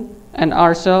children and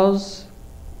ourselves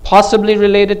possibly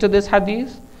related to this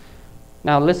hadith?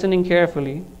 Now listening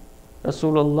carefully,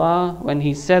 Rasulullah, when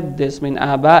he said this, min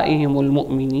abaihimul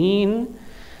mu'mineen,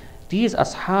 these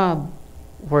ashab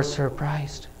were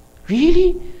surprised.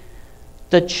 Really?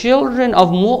 The children of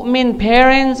mu'min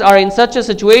parents are in such a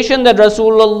situation that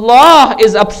Rasulullah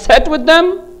is upset with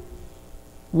them?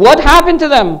 What happened to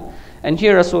them? And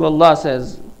here Rasulullah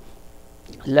says,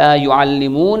 لا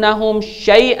يعلمونهم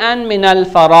شيئا من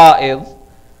الفرائض.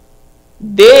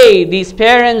 These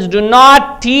parents do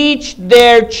not teach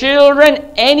their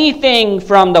children anything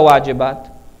from the wajibat,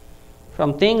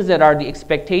 from things that are the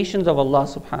expectations of Allah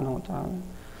subhanahu wa ta'ala.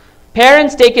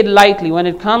 Parents take it lightly when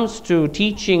it comes to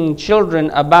teaching children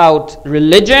about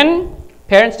religion.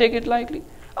 Parents take it lightly.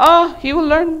 He will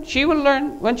learn, she will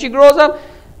learn. When she grows up,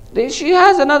 she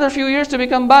has another few years to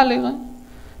become baligh.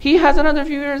 He has another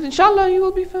few years, inshallah, he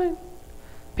will be fine.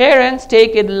 Parents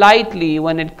take it lightly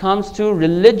when it comes to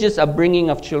religious upbringing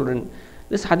of children.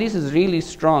 This hadith is really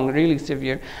strong, really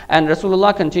severe. And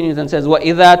Rasulullah continues and says,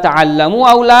 وَإِذَا تَعَلَّمُوا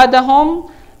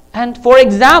أَوْلَادَهُمْ. And for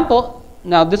example,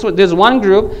 now there's one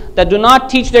group that do not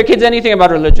teach their kids anything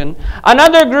about religion.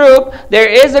 Another group, there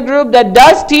is a group that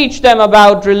does teach them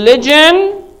about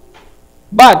religion,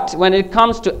 but when it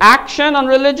comes to action on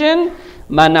religion,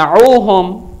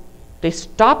 مَنَعُوهُمْ. They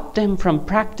stop them from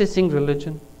practicing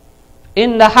religion.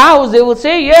 In the house, they will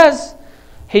say, yes,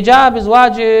 hijab is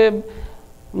wajib,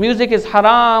 music is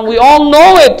haram. We all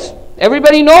know it.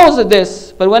 Everybody knows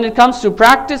this. But when it comes to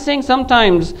practicing,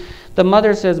 sometimes the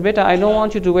mother says, Beta, I don't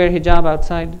want you to wear hijab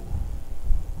outside.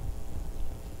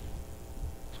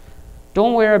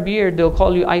 Don't wear a beard, they'll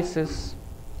call you ISIS.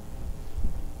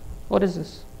 What is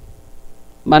this?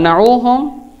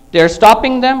 Mana'uhum. They're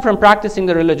stopping them from practicing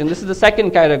the religion. This is the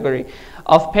second category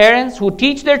of parents who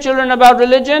teach their children about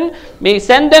religion, may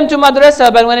send them to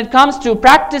madrasa, but when it comes to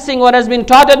practicing what has been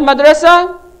taught at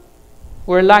madrasa,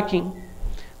 we're lacking.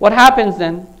 What happens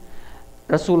then?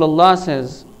 Rasulullah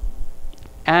says,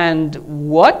 and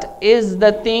what is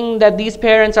the thing that these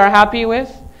parents are happy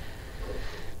with?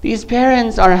 These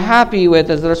parents are happy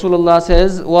with, as Rasulullah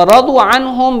says, وَرَضُوا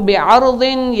عَنْهُمْ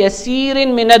بِعَرْضٍ يَسِيرٍ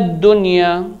مِنَ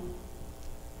الدُّنْيَا.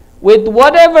 With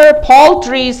whatever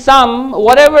paltry sum,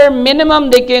 whatever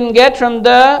minimum they can get from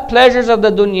the pleasures of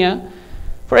the dunya.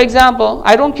 For example,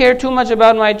 I don't care too much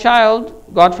about my child,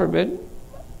 God forbid.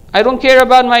 I don't care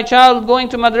about my child going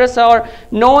to madrasa or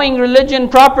knowing religion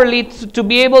properly to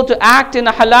be able to act in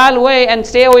a halal way and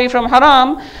stay away from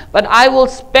haram. But I will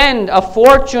spend a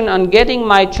fortune on getting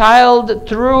my child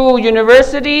through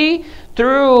university,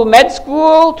 through med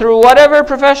school, through whatever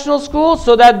professional school,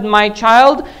 so that my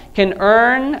child can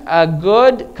earn a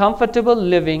good, comfortable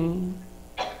living.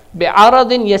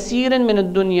 بِعَرَضٍ يَسِيرٍ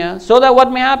مِنَ الدُّنْيَا. So that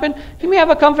what may happen? He may have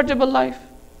a comfortable life.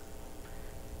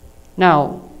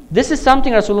 Now, this is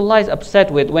something Rasulullah is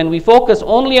upset with. When we focus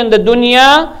only on the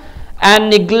dunya and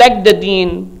neglect the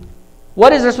deen.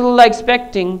 What is Rasulullah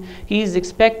expecting? He is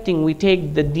expecting we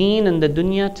take the deen and the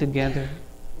dunya together.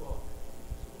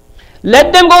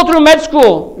 Let them go through med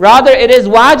school. Rather, it is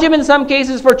wajib in some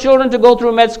cases for children to go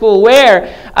through med school,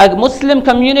 where a Muslim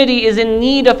community is in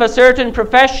need of a certain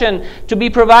profession to be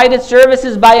provided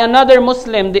services by another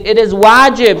Muslim. It is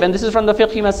wajib, and this is from the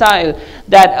fiqh masail,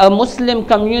 that a Muslim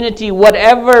community,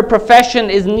 whatever profession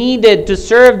is needed to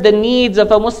serve the needs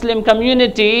of a Muslim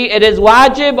community, it is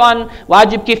wajib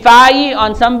kifayi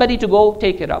on somebody to go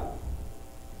take it up.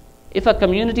 If a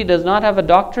community does not have a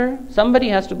doctor, somebody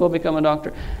has to go become a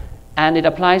doctor. And it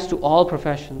applies to all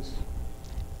professions,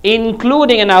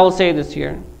 including, and I will say this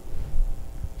here,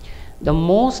 the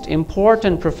most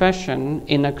important profession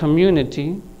in a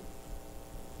community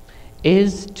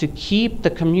is to keep the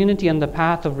community on the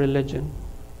path of religion.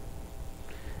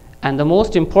 And the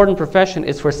most important profession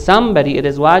is for somebody, it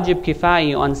is wajib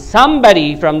kifayi on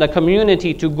somebody from the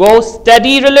community to go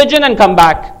study religion and come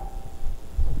back.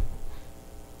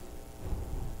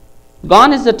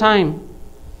 Gone is the time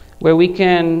where we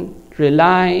can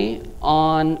rely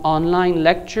on online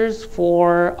lectures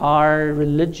for our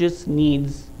religious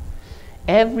needs.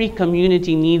 Every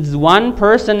community needs one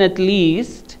person at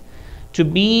least to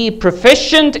be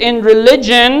proficient in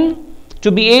religion,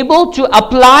 to be able to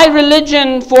apply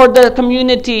religion for the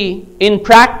community in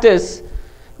practice.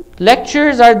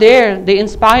 Lectures are there, they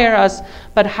inspire us,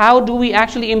 but how do we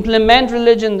actually implement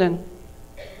religion then?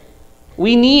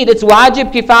 We need, it's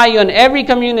wajib kifayi on every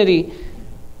community.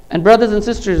 And brothers and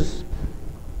sisters,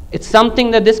 it's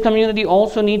something that this community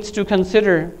also needs to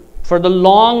consider for the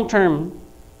long term.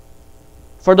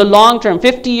 For the long term,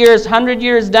 50 years, 100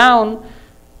 years down,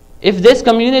 if this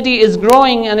community is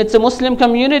growing and it's a Muslim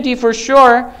community for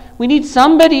sure, we need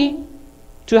somebody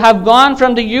to have gone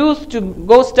from the youth to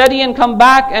go study and come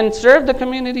back and serve the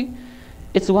community.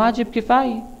 It's wajib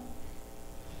kifayi.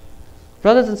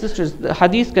 Brothers and sisters, the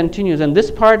hadith continues, and this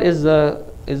part is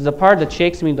the part that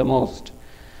shakes me the most.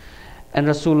 And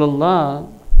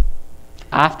Rasulullah,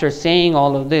 after saying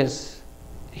all of this,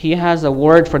 he has a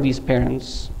word for these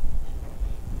parents.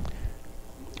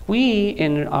 We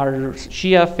in our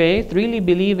Shia faith really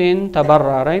believe in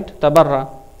tabarra, right? Tabarra.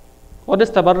 What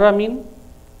does tabarra mean?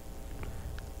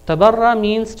 Tabarra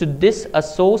means to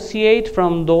disassociate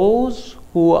from those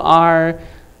who are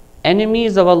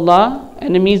enemies of Allah,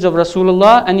 enemies of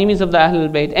Rasulullah, enemies of the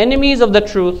Ahlul Bayt, enemies of the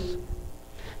truth.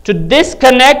 To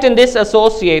disconnect and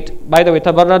disassociate. By the way,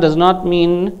 tabarra does not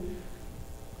mean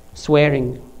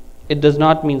swearing. It does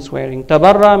not mean swearing.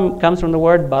 Tabarra comes from the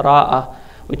word bara'a,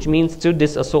 which means to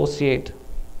disassociate.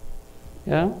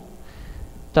 Yeah?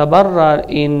 Tabarra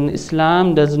in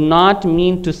Islam does not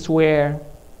mean to swear.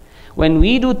 When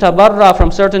we do tabarra from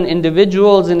certain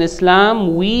individuals in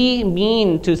Islam, we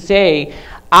mean to say,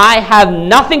 I have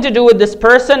nothing to do with this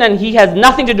person and he has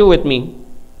nothing to do with me.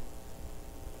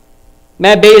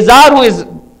 मैं बेजार हूँ इस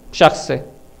शख्स से.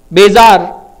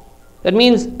 बेजार. That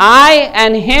means I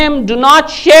and him do not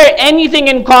share anything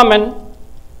in common.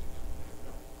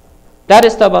 That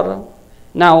is tabarra.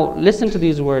 Now listen to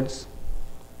these words.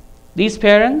 These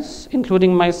parents,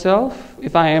 including myself,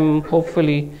 if I am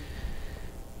hopefully,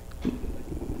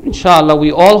 inshallah,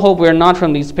 we all hope we are not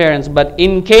from these parents, but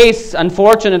in case,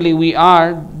 unfortunately, we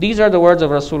are, these are the words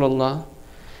of Rasulullah.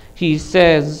 He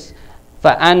says,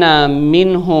 فَأَنَا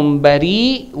مِنْهُمْ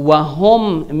بَرِي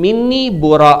وَهُمْ مِنِّي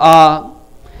بُرَآ.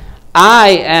 I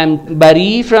am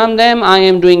bari from them, I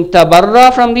am doing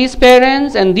tabarra from these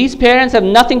parents, and these parents have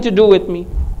nothing to do with me.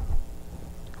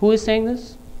 Who is saying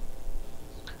this?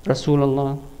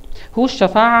 Rasulullah. Whose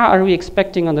shafa'ah are we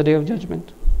expecting on the Day of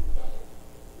Judgment?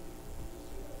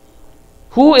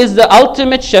 Who is the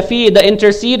ultimate shafi', the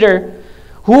interceder?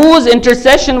 Whose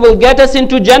intercession will get us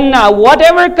into Jannah?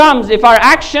 Whatever comes, if our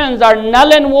actions are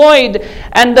null and void,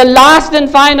 and the last and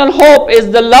final hope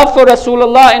is the love for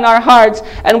Rasulullah in our hearts,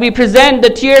 and we present the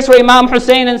tears for Imam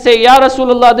Hussain and say, Ya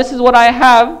Rasulullah, this is what I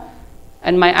have,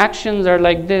 and my actions are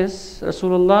like this,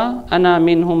 Rasulullah, Ana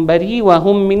minhum bari wa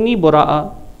hum minni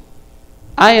bura'a.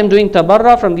 I am doing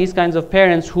tabarra from these kinds of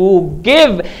parents who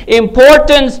give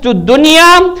importance to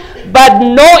dunya, but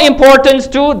no importance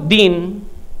to deen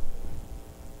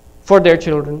for their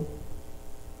children.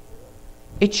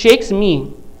 It shakes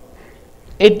me.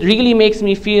 It really makes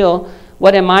me feel,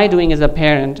 what am I doing as a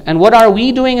parent? And what are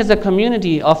we doing as a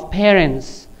community of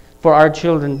parents for our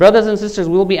children. Brothers and sisters,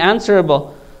 we will be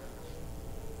answerable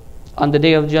on the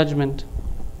Day of Judgment.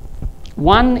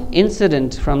 One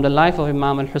incident from the life of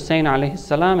Imam al-Hussein alayhi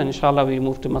salam, and inshallah we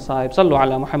move to Masaib. Sallu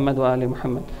ala Muhammad wa ali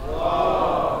Muhammad.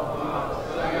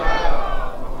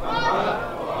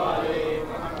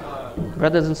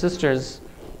 Brothers and sisters,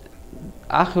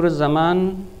 Akhir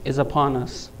al-Zaman is upon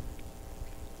us.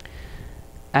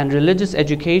 And religious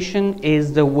education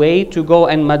is the way to go,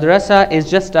 and madrasa is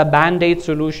just a band-aid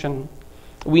solution.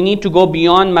 We need to go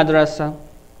beyond madrasa.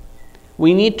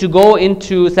 We need to go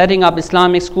into setting up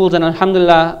Islamic schools, and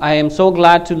alhamdulillah, I am so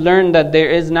glad to learn that there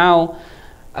is now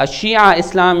a Shia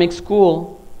Islamic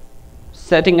school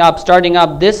starting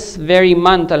up this very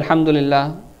month,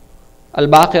 alhamdulillah,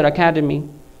 Al-Baqir Academy.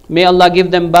 May Allah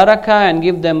give them barakah and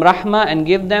give them rahmah and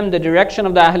give them the direction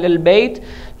of the Ahlul Bayt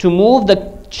to move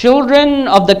the children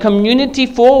of the community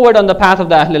forward on the path of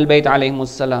the Ahlul Bayt alayhimus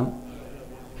salam.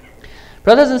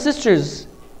 Brothers and sisters,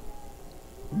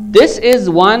 this is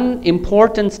one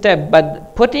important step,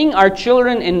 but putting our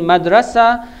children in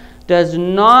madrasa does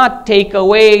not take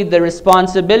away the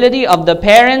responsibility of the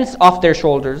parents off their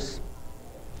shoulders.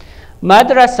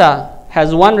 Madrasa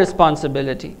has one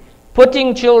responsibility.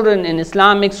 Putting children in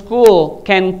Islamic school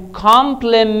can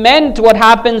complement what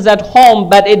happens at home,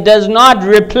 but it does not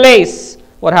replace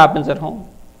what happens at home.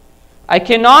 I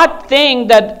cannot think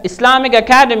that Islamic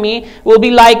Academy will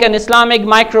be like an Islamic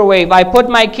microwave. I put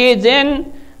my kids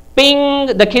in,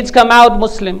 ping, the kids come out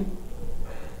Muslim.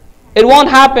 It won't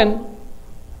happen.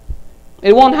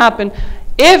 It won't happen.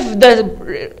 If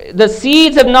the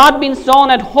seeds have not been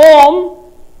sown at home,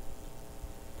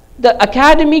 the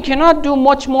academy cannot do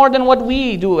much more than what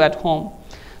we do at home.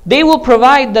 They will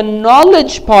provide the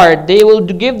knowledge part. They will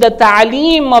give the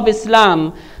ta'aleem of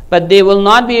Islam, but they will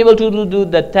not be able to do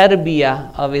the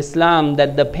tarbiyah of Islam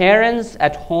that the parents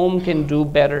at home can do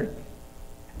better,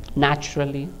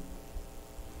 naturally.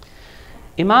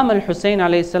 Imam al-Hussein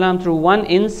alayhi salam, through one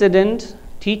incident,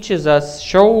 teaches us,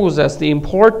 shows us the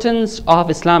importance of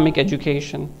Islamic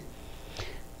education.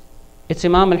 It's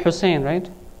Imam al-Hussein, right?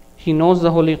 He knows the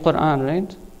Holy Quran,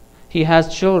 right? He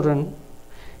has children.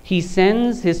 He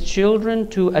sends his children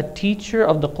to a teacher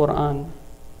of the Quran,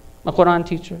 a Quran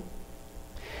teacher.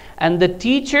 And the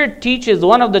teacher teaches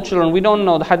one of the children. We don't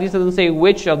know, the hadith doesn't say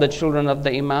which of the children of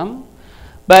the Imam.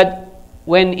 But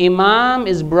when Imam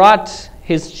is brought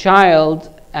his child,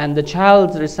 and the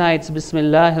child recites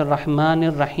Bismillahir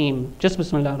Rahmanir Rahim, just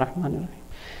Bismillahir Rahmanir Rahim.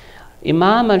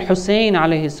 Imam al-Hussein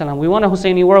alayhi salam, we want a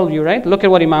Hussayni worldview, right? Look at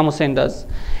what Imam Hussein does.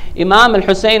 Imam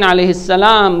al-Hussein alayhi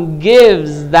salam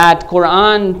gives that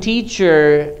Quran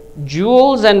teacher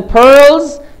jewels and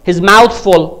pearls, his mouth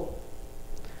full.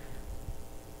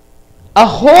 A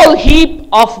whole heap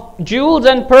of jewels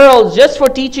and pearls just for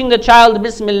teaching the child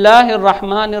Bismillahir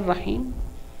Rahmanir Rahim.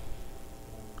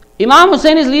 Imam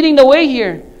Hussein is leading the way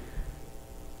here.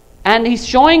 And he's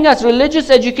showing us religious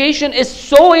education is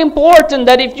so important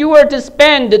that if you were to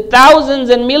spend thousands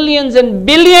and millions and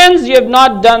billions, you have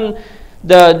not done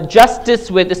the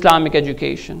justice with Islamic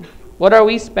education. What are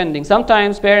we spending?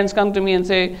 Sometimes parents come to me and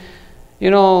say, you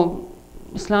know,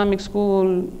 Islamic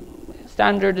school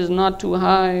standard is not too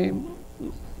high.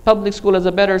 Public school has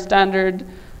a better standard.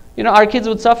 You know, our kids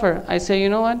would suffer. I say, you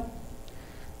know what?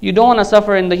 You don't want to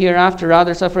suffer in the hereafter,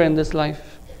 rather suffer in this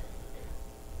life.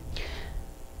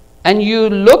 And you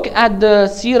look at the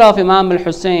seerah of Imam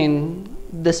al-Hussein,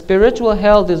 the spiritual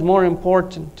health is more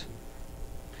important.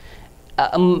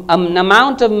 An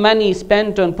amount of money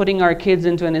spent on putting our kids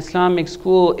into an Islamic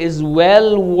school is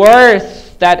well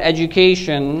worth that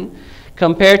education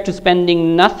compared to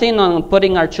spending nothing on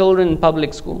putting our children in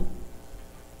public school.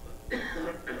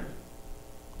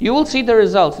 You will see the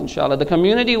results, inshallah. The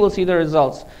community will see the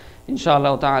results,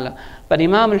 inshallah ta'ala. But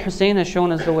Imam al-Hussein has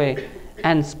shown us the way.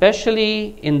 And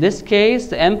especially in this case,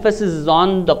 the emphasis is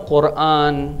on the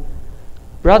Quran.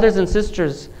 Brothers and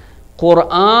sisters,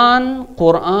 Quran,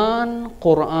 Quran,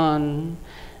 Quran.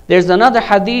 There's another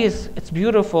hadith, it's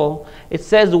beautiful. It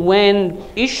says, when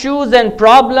issues and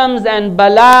problems and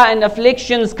bala and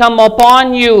afflictions come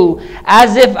upon you,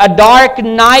 as if a dark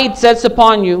night sets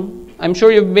upon you. I'm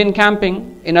sure you've been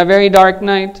camping in a very dark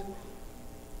night,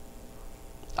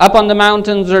 up on the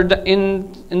mountains or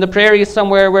in the prairies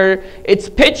somewhere where it's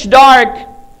pitch dark,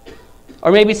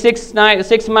 or maybe 6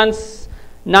 months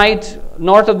night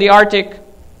north of the Arctic,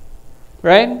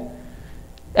 right?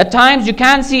 At times you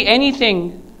can't see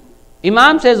anything.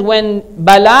 Imam says, when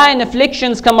bala and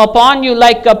afflictions come upon you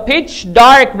like a pitch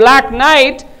dark black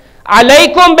night,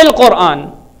 alaykum bil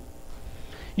Quran.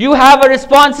 You have a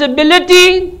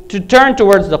responsibility to turn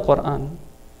towards the Quran.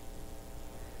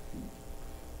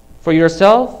 for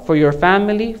yourself, for your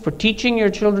family, for teaching your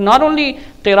children, not only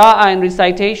qira'ah and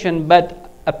recitation,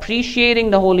 but appreciating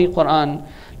the Holy Quran,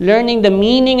 learning the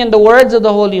meaning and the words of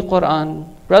the Holy Quran.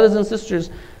 Brothers and sisters,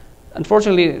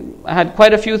 unfortunately, I had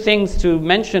quite a few things to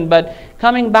mention, but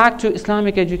coming back to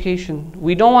Islamic education,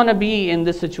 we don't want to be in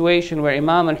this situation where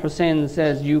Imam al-Hussein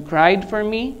says, you cried for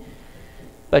me,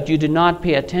 but you did not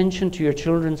pay attention to your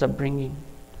children's upbringing.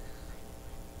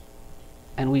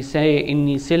 And we say,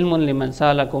 Inni silmun liman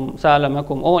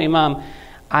salamakum. Oh Imam,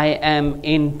 I am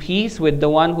in peace with the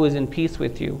one who is in peace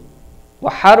with you.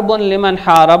 Wa harbun liman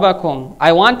harabakum.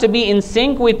 I want to be in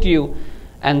sync with you.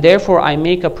 And therefore I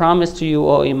make a promise to you,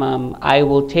 O Imam, I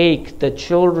will take the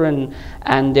children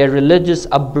and their religious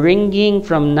upbringing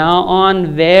from now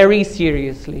on very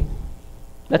seriously.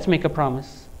 Let's make a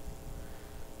promise.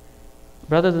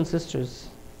 Brothers and sisters,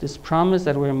 this promise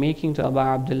that we're making to Abu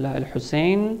Abdullah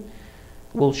al-Hussein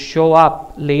will show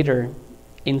up later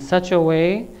in such a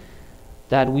way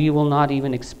that we will not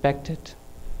even expect it.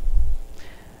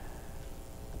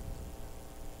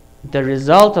 The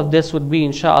result of this would be,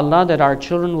 inshallah, that our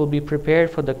children will be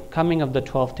prepared for the coming of the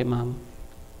 12th Imam.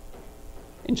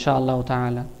 Inshallah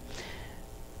ta'ala.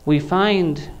 We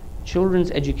find children's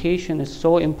education is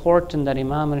so important that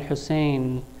Imam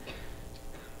al-Hussein,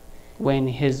 when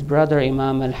his brother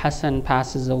Imam al-Hassan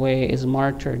passes away, is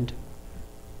martyred.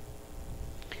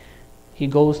 He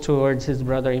goes towards his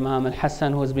brother Imam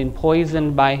al-Hassan, who has been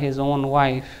poisoned by his own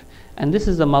wife. And this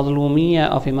is the madlumiyya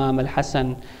of Imam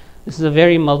al-Hassan. This is a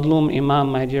very madlum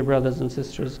Imam, my dear brothers and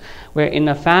sisters, where in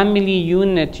a family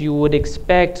unit you would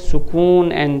expect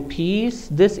sukoon and peace.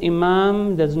 This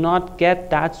Imam does not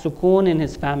get that sukoon in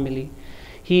his family.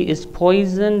 He is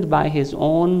poisoned by his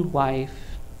own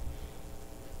wife,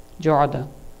 Ju'ada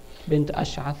bint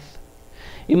Ash'ath.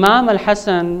 Imam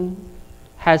al-Hassan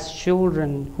has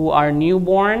children who are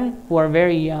newborn, who are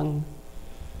very young.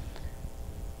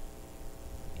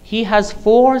 He has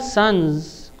 4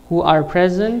 sons who are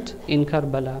present in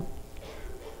Karbala.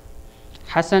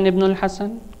 Hassan ibn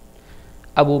al-Hassan,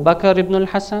 Abu Bakr ibn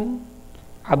al-Hassan,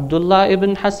 Abdullah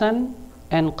ibn Hassan,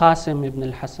 and Qasim ibn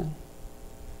al-Hassan.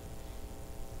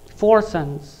 4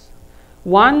 sons.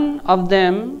 One of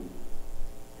them,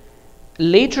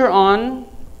 later on,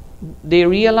 they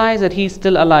realize that he's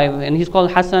still alive, and he's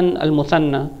called Hassan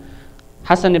al-Muthanna,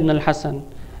 Hassan ibn al-Hassan.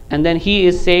 And then he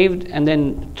is saved, and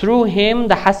then through him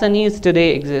the Hassanis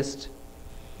today exist.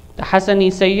 The Hassani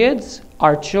Sayyids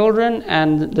are children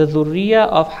and the dhurriya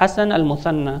of Hassan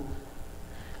al-Muthanna.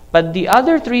 But the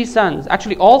other 3 sons,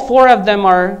 actually all 4 of them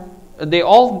they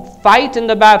all fight in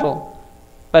the battle.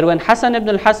 But when Hassan ibn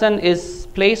al-Hassan is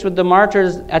placed with the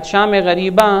martyrs at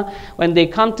Sham-e-Ghariba, when they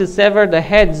come to sever the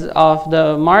heads of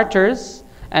the martyrs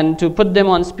and to put them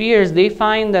on spears, they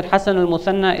find that Hassan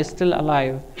al-Muthanna is still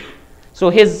alive. So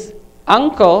his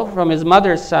uncle from his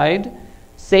mother's side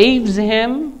saves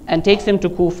him and takes him to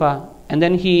Kufa. And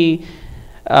then he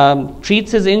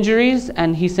treats his injuries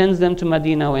and he sends them to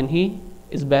Medina when he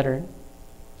is better.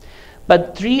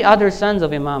 But 3 other sons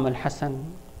of Imam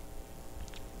al-Hassan,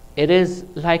 it is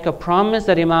like a promise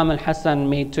that Imam al-Hassan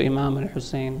made to Imam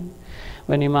al-Hussein.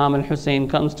 When Imam al-Hussein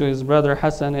comes to his brother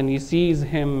Hassan and he sees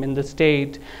him in the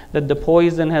state that the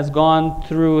poison has gone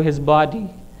through his body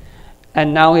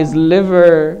and now his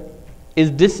liver is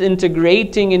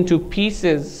disintegrating into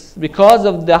pieces because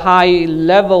of the high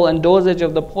level and dosage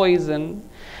of the poison,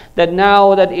 that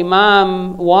now that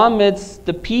Imam vomits,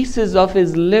 the pieces of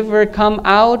his liver come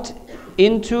out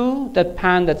into that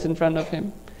pan that's in front of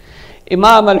him.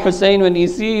 Imam al-Hussein, when he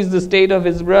sees the state of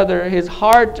his brother, his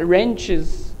heart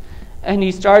wrenches and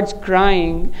he starts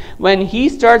crying. When he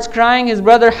starts crying, his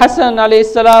brother Hassan alayhi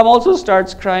salam also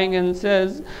starts crying and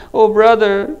says, "Oh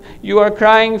brother, you are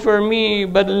crying for me,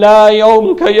 but la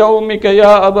yawm ka yawmika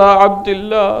ya Aba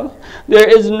Abdullah. There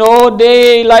is no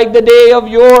day like the day of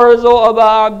yours, O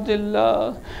Aba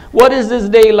Abdullah." What is this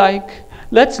day like?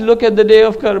 Let's look at the day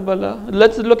of Karbala.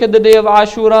 Let's look at the day of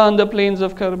Ashura on the plains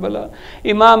of Karbala.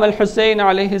 Imam al-Hussein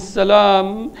alayhi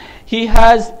salam, he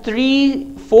has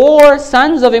 4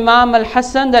 sons of Imam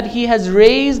al-Hassan that he has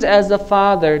raised as a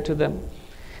father to them.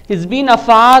 He's been a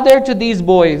father to these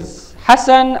boys,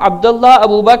 Hassan, Abdullah,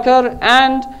 Abu Bakr,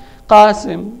 and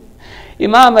Qasim.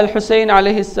 Imam al-Hussein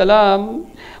alayhi salam,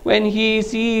 when he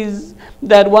sees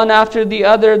that one after the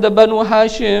other, the Banu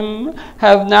Hashim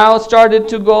have now started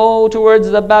to go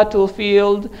towards the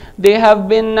battlefield. They have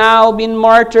now been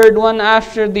martyred one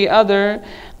after the other.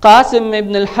 Qasim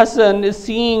ibn al-Hassan is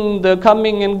seeing the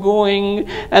coming and going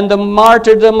and the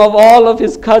martyrdom of all of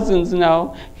his cousins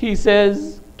now. He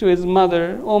says to his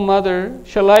mother, "Oh mother,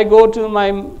 shall I go to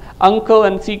my uncle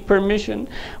and seek permission?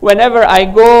 Whenever I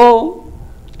go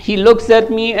He looks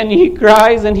at me and he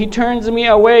cries and he turns me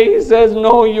away. He says,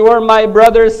 no, you are my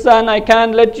brother's son. I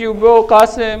can't let you go,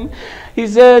 Qasim. He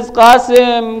says,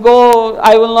 Qasim, go,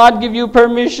 I will not give you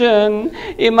permission.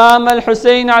 Imam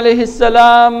al-Hussein alayhi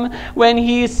salam, when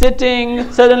he is sitting,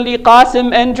 suddenly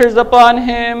Qasim enters upon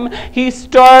him. He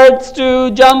starts to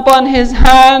jump on his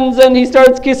hands and he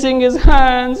starts kissing his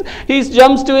hands. He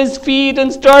jumps to his feet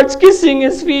and starts kissing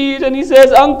his feet. And he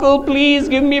says, uncle, please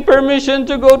give me permission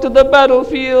to go to the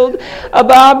battlefield.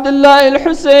 Abu Abdullah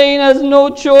al-Hussein has no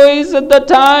choice at the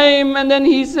time. And then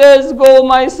he says, go,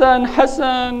 my son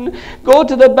Hassan. Go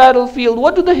to the battlefield.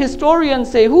 What do the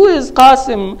historians say? Who is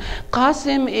Qasim?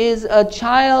 Qasim is a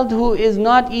child who is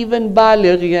not even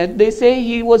baligh yet. They say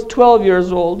he was 12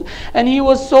 years old. And he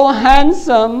was so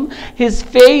handsome, his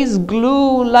face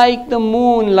glowed like the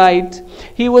moonlight.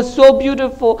 He was so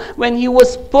beautiful. When he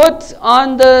was put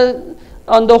on the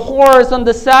horse, on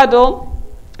the saddle,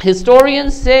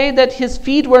 historians say that his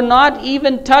feet were not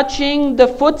even touching the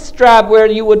foot strap where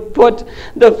you would put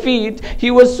the feet.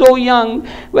 He was so young.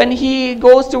 When he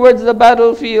goes towards the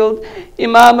battlefield,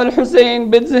 Imam al-Hussein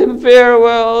bids him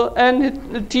farewell and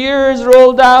the tears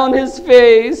roll down his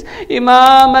face.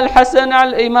 Imam al-Hussein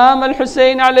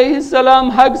alayhi salam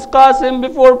hugs Qasim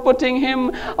before putting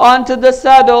him onto the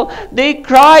saddle. They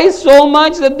cry so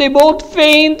much that they both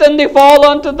faint and they fall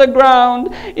onto the ground.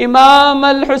 Imam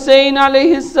al-Hussein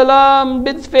alayhi salam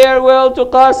bids farewell to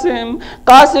Qasim.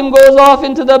 Qasim goes off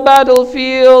into the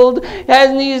battlefield.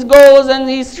 As he goes and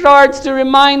he starts to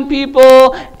remind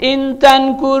people, in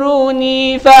tankuruni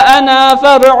fa ana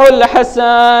far'ul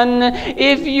Hasan.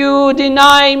 If you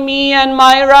deny me and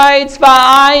my rights, fa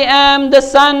I am the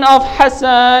son of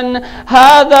Hassan.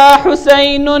 Hada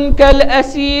Husaynun kal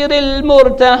asir al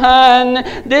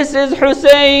murtahan. This is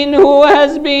Hussein who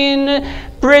has been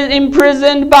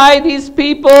imprisoned by these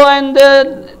people and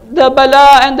the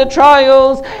bala and the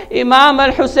trials. Imam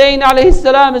al-Hussein alayhi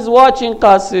salam is watching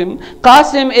Qasim.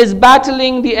 Qasim is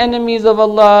battling the enemies of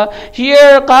Allah.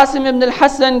 Here Qasim ibn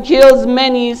al-Hassan kills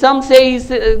many. Some say he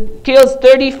kills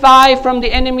 35 from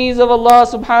the enemies of Allah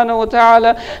subhanahu wa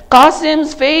ta'ala.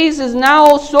 Qasim's face is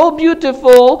now so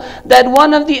beautiful that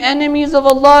one of the enemies of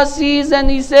Allah sees and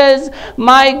he says,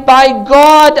 by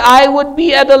God, I would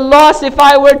be at a loss if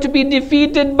I were to be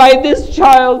defeated by this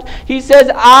child. He says,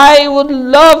 I would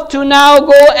love to now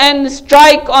go and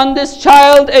strike on this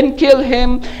child and kill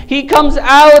him. He comes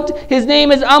out. His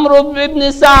name is Amr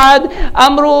ibn Sa'ad.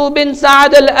 Amr bin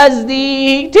Sa'ad al-Azdi.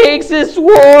 He takes his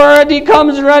sword. He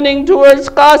comes running towards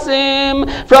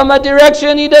Qasim from a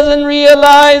direction he doesn't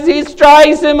realize. He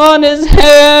strikes him on his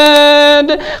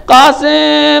head.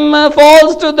 Qasim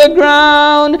falls to the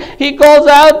ground. He calls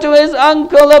out to his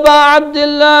uncle Abu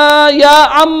Abdullah,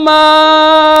 Ya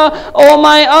Amma, oh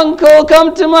my uncle,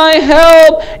 come to my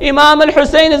help. Imam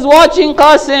al-Hussein is watching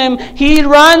Qasim. He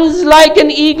runs like an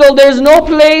eagle. There's no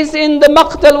place in the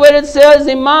maqtal where it says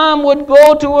Imam would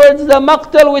go towards the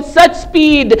maqtal with such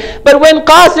speed. But when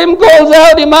Qasim calls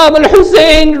out, Imam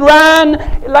al-Hussein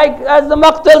ran, like as the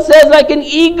maqtal says, like an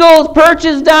eagle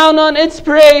perches down on its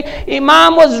prey.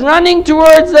 Imam was running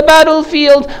towards the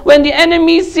battlefield. When the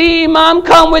enemies see Imam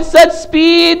come with such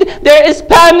speed, there is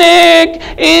panic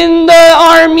in the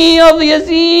army of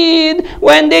Yazid.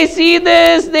 When they see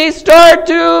this, they start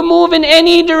to move in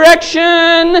any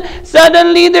direction.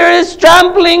 Suddenly there is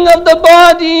trampling of the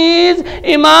bodies.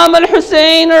 Imam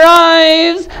al-Hussein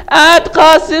arrives at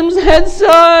Qasim's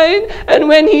headside, and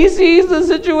when he sees the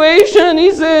situation,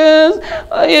 he says,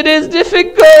 it is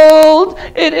difficult.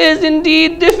 It is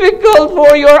indeed difficult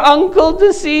for your uncle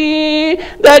to see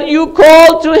that you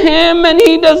call to him and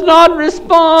he does not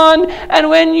respond. And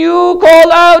when you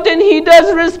call out and he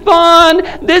does respond,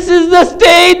 this is the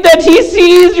state that he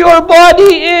sees your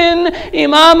body in.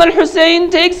 Imam al-Hussein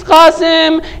takes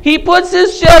Qasim. He puts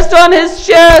his chest on his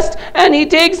chest and he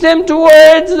takes him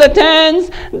towards the tents.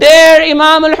 There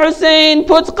Imam al-Hussein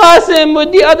puts Qasim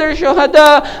with the other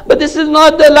shuhada. But this is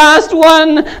not the last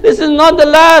one. This is not the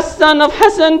last son of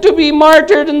Hassan to be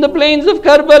martyred in the plains of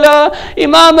Karbala.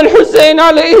 Imam al-Hussein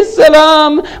alayhi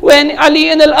salam, when Ali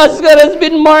ibn al-Asghar has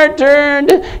been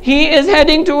martyred, he is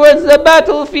heading towards the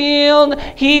battlefield.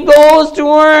 He goes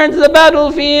towards the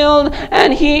battlefield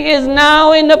and he is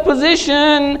now in a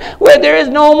position where there is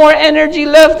no more energy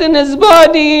left in his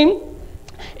body.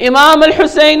 Imam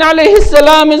al-Hussein alayhi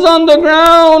salam is on the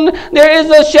ground. There is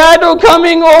a shadow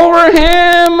coming over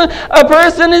him. A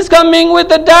person is coming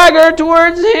with a dagger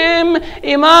towards him.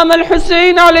 Imam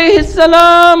al-Hussein alayhi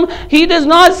salam, he does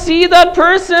not see that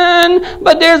person,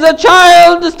 but there's a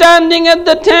child standing at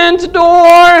the tent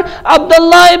door.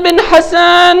 Abdullah ibn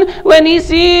Hassan, when he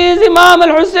sees Imam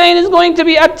al-Hussein is going to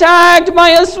be attacked by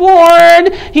a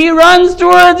sword, he runs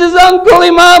towards his uncle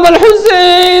Imam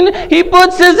al-Hussein. He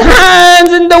puts his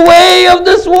hands in the way of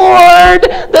the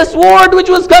sword which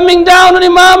was coming down on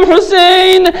Imam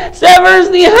Hussein, severs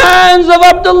the hands of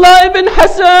Abdullah ibn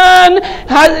Hassan.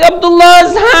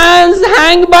 Abdullah's hands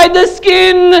hang by the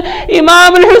skin.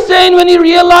 Imam al-Hussein, when he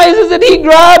realizes it, he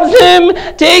grabs him,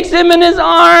 takes him in his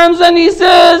arms, and he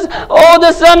says, "Oh,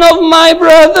 the son of my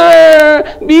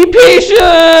brother, be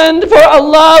patient, for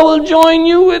Allah will join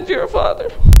you with your father."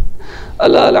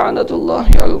 ألا لعنة الله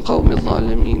على القوم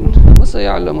الظالمين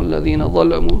وسيعلم الذين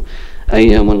ظلموا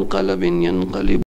أي منقلب ينقلب